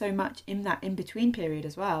fluctuate so much in that in-between period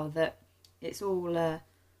as well, that it's all a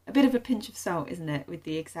bit of a pinch of salt, isn't it, with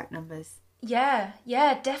the exact numbers? Yeah,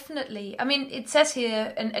 definitely. It says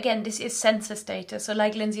here, and again, this is census data, so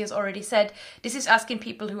like Lindsay has already said, this is asking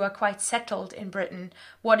people who are quite settled in Britain,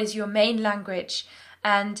 what is your main language?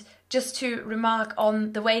 And just to remark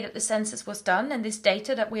on the way that the census was done and this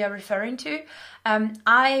data that we are referring to,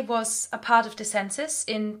 I was a part of the census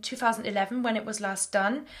in 2011 when it was last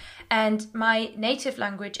done, and my native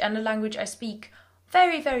language and the language I speak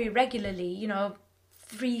very, very regularly,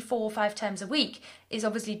 3, 4, 5 times a week, is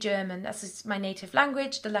obviously German. That's my native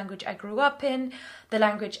language, the language I grew up in, the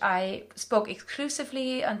language I spoke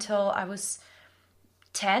exclusively until I was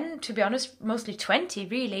 10, to be honest, mostly 20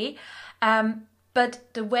 really. But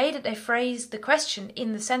the way that they phrased the question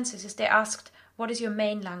in the census is they asked, what is your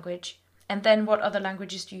main language? And then what other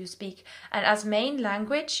languages do you speak? And as main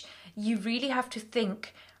language, you really have to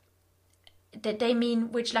think that they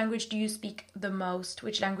mean which language do you speak the most,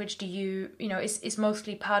 which language do you, is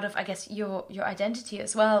mostly part of, I guess, your identity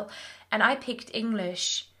as well. And I picked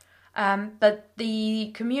English, but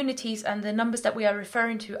the communities and the numbers that we are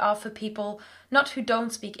referring to are for people not who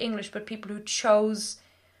don't speak English, but people who chose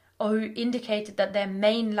or who indicated that their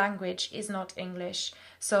main language is not English.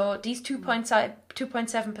 So these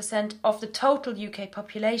 2.7% of the total UK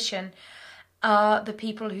population are the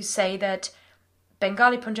people who say that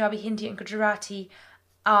Bengali, Punjabi, Hindi and Gujarati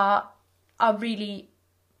are really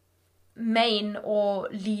main or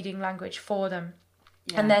leading language for them.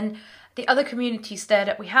 Yeah. And then the other communities there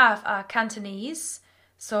that we have are Cantonese.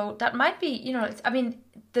 So that might be,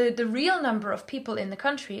 the real number of people in the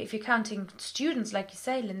country, if you're counting students, like you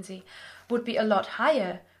say, Lindsay, would be a lot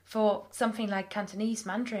higher for something like Cantonese,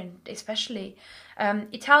 Mandarin especially.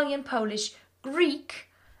 Italian, Polish, Greek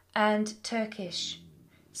and Turkish.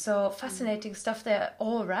 So fascinating stuff there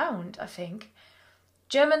all around, I think.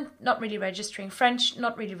 German, not really registering. French,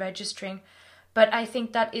 not really registering. But I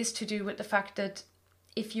think that is to do with the fact that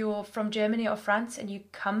if you're from Germany or France and you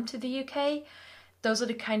come to the UK, those are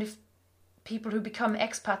the kind of people who become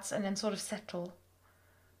expats and then sort of settle.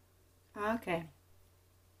 Okay.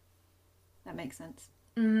 That makes sense.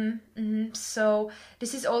 So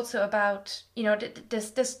this is also about,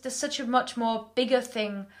 there's such a much more bigger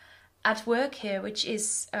thing at work here, which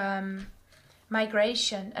is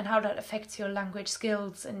migration and how that affects your language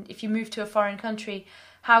skills. And if you move to a foreign country,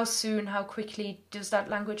 how soon, how quickly does that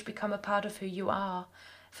language become a part of who you are?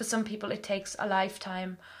 For some people, it takes a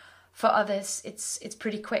lifetime. For others, it's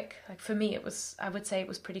pretty quick. Like for me, I would say it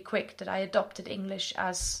was pretty quick that I adopted English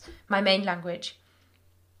as my main language.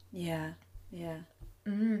 Yeah.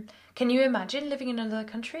 Can you imagine living in another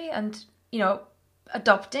country and,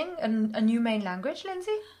 adopting a new main language,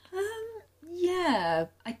 Lindsay? Yeah,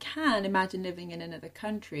 I can imagine living in another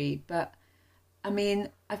country, but I mean,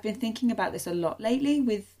 I've been thinking about this a lot lately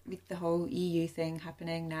with the whole EU thing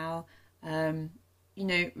happening now.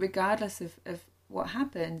 Regardless of what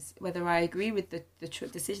happens, whether I agree with the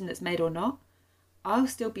decision that's made or not, I'll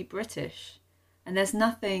still be British. And there's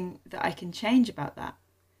nothing that I can change about that.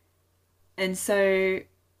 And so,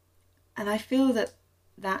 and I feel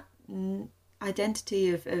that identity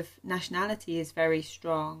of nationality is very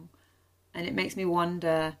strong. And it makes me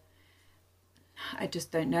wonder, I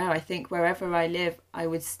just don't know. I think wherever I live, I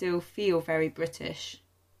would still feel very British.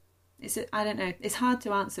 I don't know. It's hard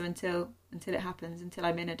to answer until it happens, until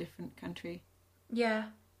I'm in a different country. Yeah.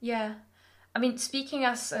 I mean, speaking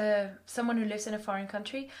as someone who lives in a foreign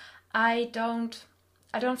country, I don't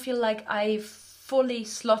feel like I fully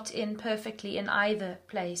slot in perfectly in either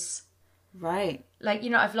place. Right. Like,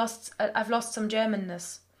 I've lost some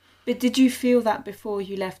Germanness. But did you feel that before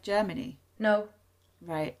you left Germany? No.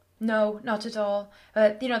 Right. No, not at all.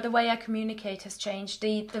 The way I communicate has changed.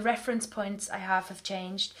 The reference points I have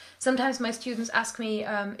changed. Sometimes my students ask me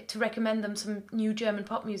to recommend them some new German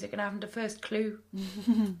pop music, and I haven't the first clue.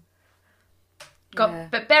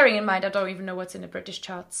 But bearing in mind, I don't even know what's in the British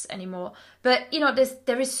charts anymore. But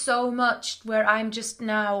there is so much where I'm just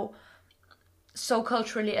now so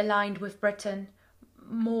culturally aligned with Britain,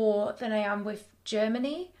 more than I am with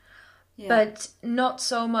Germany. Yeah. But not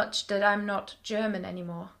so much that I'm not German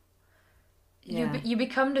anymore. Yeah. You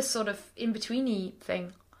become this sort of in-betweeny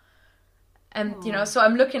thing. And, so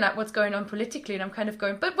I'm looking at what's going on politically and I'm kind of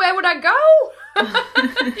going, but where would I go?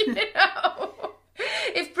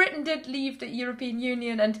 If Britain did leave the European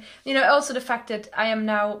Union, and, also the fact that I am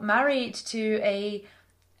now married to a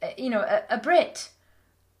Brit.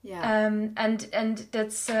 Yeah. And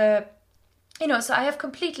that's, so I have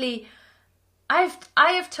completely, I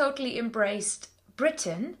have totally embraced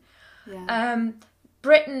Britain. Yeah.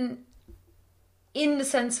 Britain, in the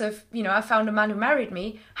sense of, I found a man who married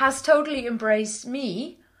me, has totally embraced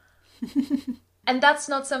me. And that's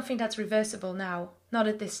not something that's reversible now, not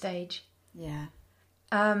at this stage. Yeah.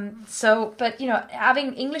 But,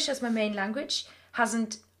 having English as my main language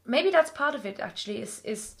hasn't, maybe that's part of it actually,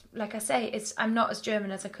 is like I say, I'm not as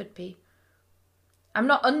German as I could be. I'm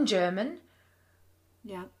not un-German.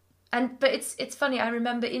 Yeah. But it's funny, I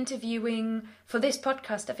remember interviewing, for this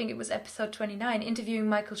podcast, I think it was episode 29, interviewing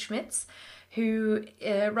Michael Schmitz, who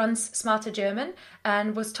runs Smarter German,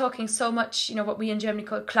 and was talking so much, what we in Germany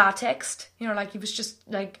call Klartext, like he was just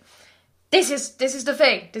like, this is the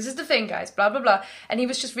thing, guys, blah, blah, blah. And he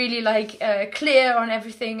was just really clear on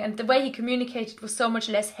everything, and the way he communicated was so much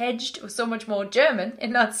less hedged, it was so much more German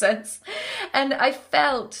in that sense. And I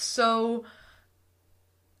felt so,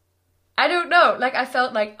 I don't know, I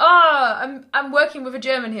felt like, I'm working with a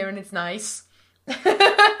German here and it's nice.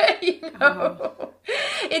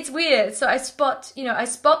 It's weird. So I spot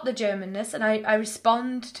the Germanness, and I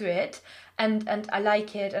respond to it, and I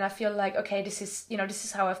like it, and I feel like, okay, this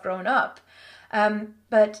is how I've grown up.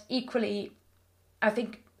 But equally, I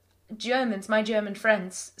think my German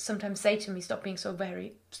friends sometimes say to me, stop being so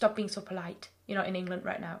polite, in England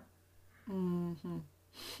right now. Mm-hmm.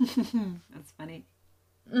 That's funny.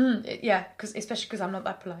 Yeah, especially because I'm not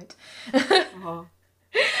that polite. Oh.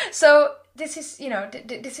 So this is,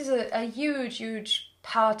 this is a huge, huge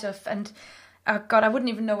part of, and God, I wouldn't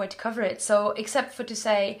even know where to cover it. So except for to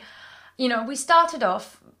say, we started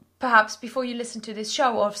off, perhaps before you listened to this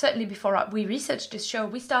show, or certainly before we researched this show,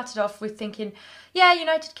 we started off with thinking, yeah,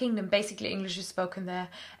 United Kingdom, basically English is spoken there.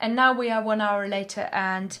 And now we are 1 hour later,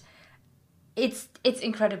 and it's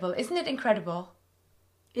incredible. Isn't it incredible?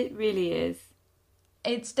 It really is.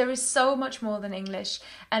 There is so much more than English.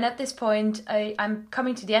 And at this point, I'm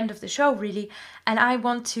coming to the end of the show, really. And I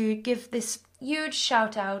want to give this huge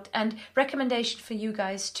shout out and recommendation for you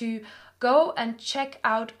guys to go and check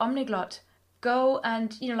out Omniglot. go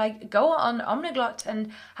and, go on Omniglot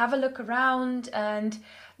and have a look around and,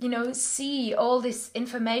 see all this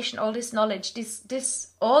information, all this knowledge,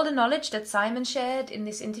 all the knowledge that Simon shared in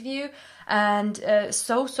this interview, and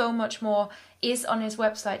so much more is on his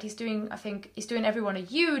website. He's doing everyone a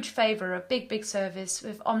huge favor, a big service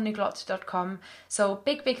with omniglot.com. So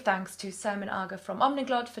big thanks to Simon Ager from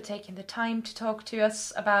Omniglot for taking the time to talk to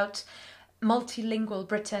us about multilingual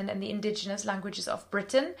Britain and the indigenous languages of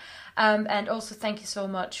Britain. And also thank you so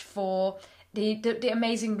much for the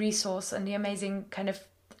amazing resource and the amazing kind of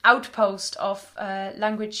outpost of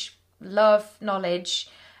language love, knowledge.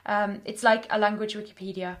 It's like a language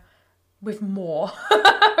Wikipedia with more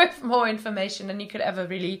with more information than you could ever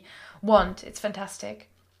really want. It's fantastic.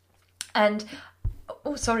 And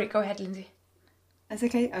oh, sorry, go ahead, Lindsay. That's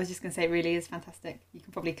okay. I was just going to say it really is fantastic. You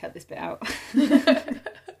can probably cut this bit out.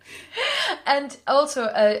 And also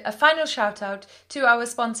a final shout out to our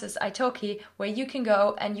sponsors, italki, where you can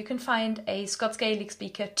go and you can find a Scots Gaelic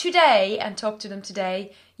speaker today and talk to them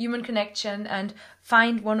today, human connection, and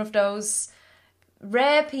find one of those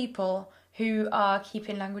rare people who are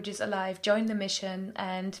keeping languages alive, join the mission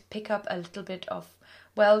and pick up a little bit of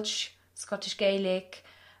Welsh, Scottish Gaelic,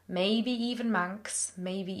 maybe even Manx,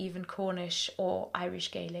 maybe even Cornish or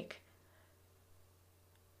Irish Gaelic.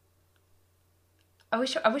 I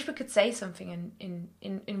wish we could say something in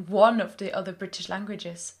one of the other British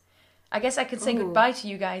languages. I guess I could say goodbye to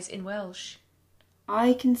you guys in Welsh.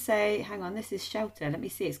 I can say, hang on, this is shelter. Let me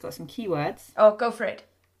see, it's got some keywords. Oh, go for it.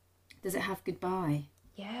 Does it have goodbye?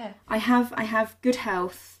 Yeah. I have good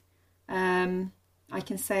health. I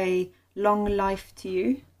can say long life to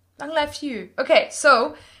you. Long life to you. Okay,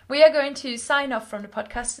 so we are going to sign off from the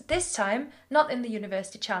podcast this time, not in the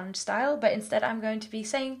University Challenge style, but instead I'm going to be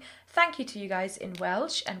saying thank you to you guys in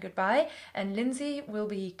Welsh and goodbye, and Lindsay will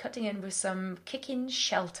be cutting in with some kicking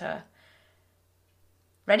shelter.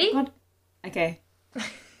 Ready? God. Okay.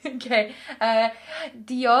 Okay.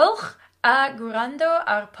 Diolch a gwrando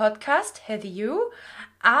ar podcast heddiw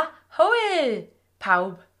a hwyl,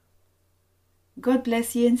 pawb. God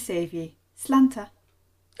bless you and save you. Slanta.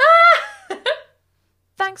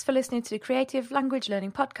 Thanks for listening to the Creative Language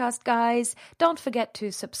Learning Podcast, guys. Don't forget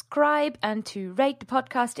to subscribe and to rate the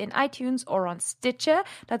podcast in iTunes or on Stitcher.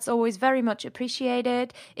 That's always very much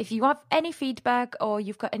appreciated. If you have any feedback or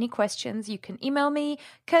you've got any questions, you can email me,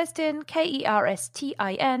 Kerstin,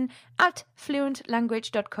 Kerstin,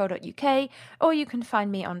 @fluentlanguage.co.uk, or you can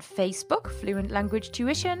find me on Facebook, Fluent Language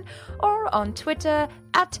Tuition, or on Twitter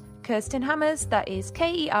 @Kerstin Hammers, that is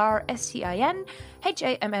KerstinHammes.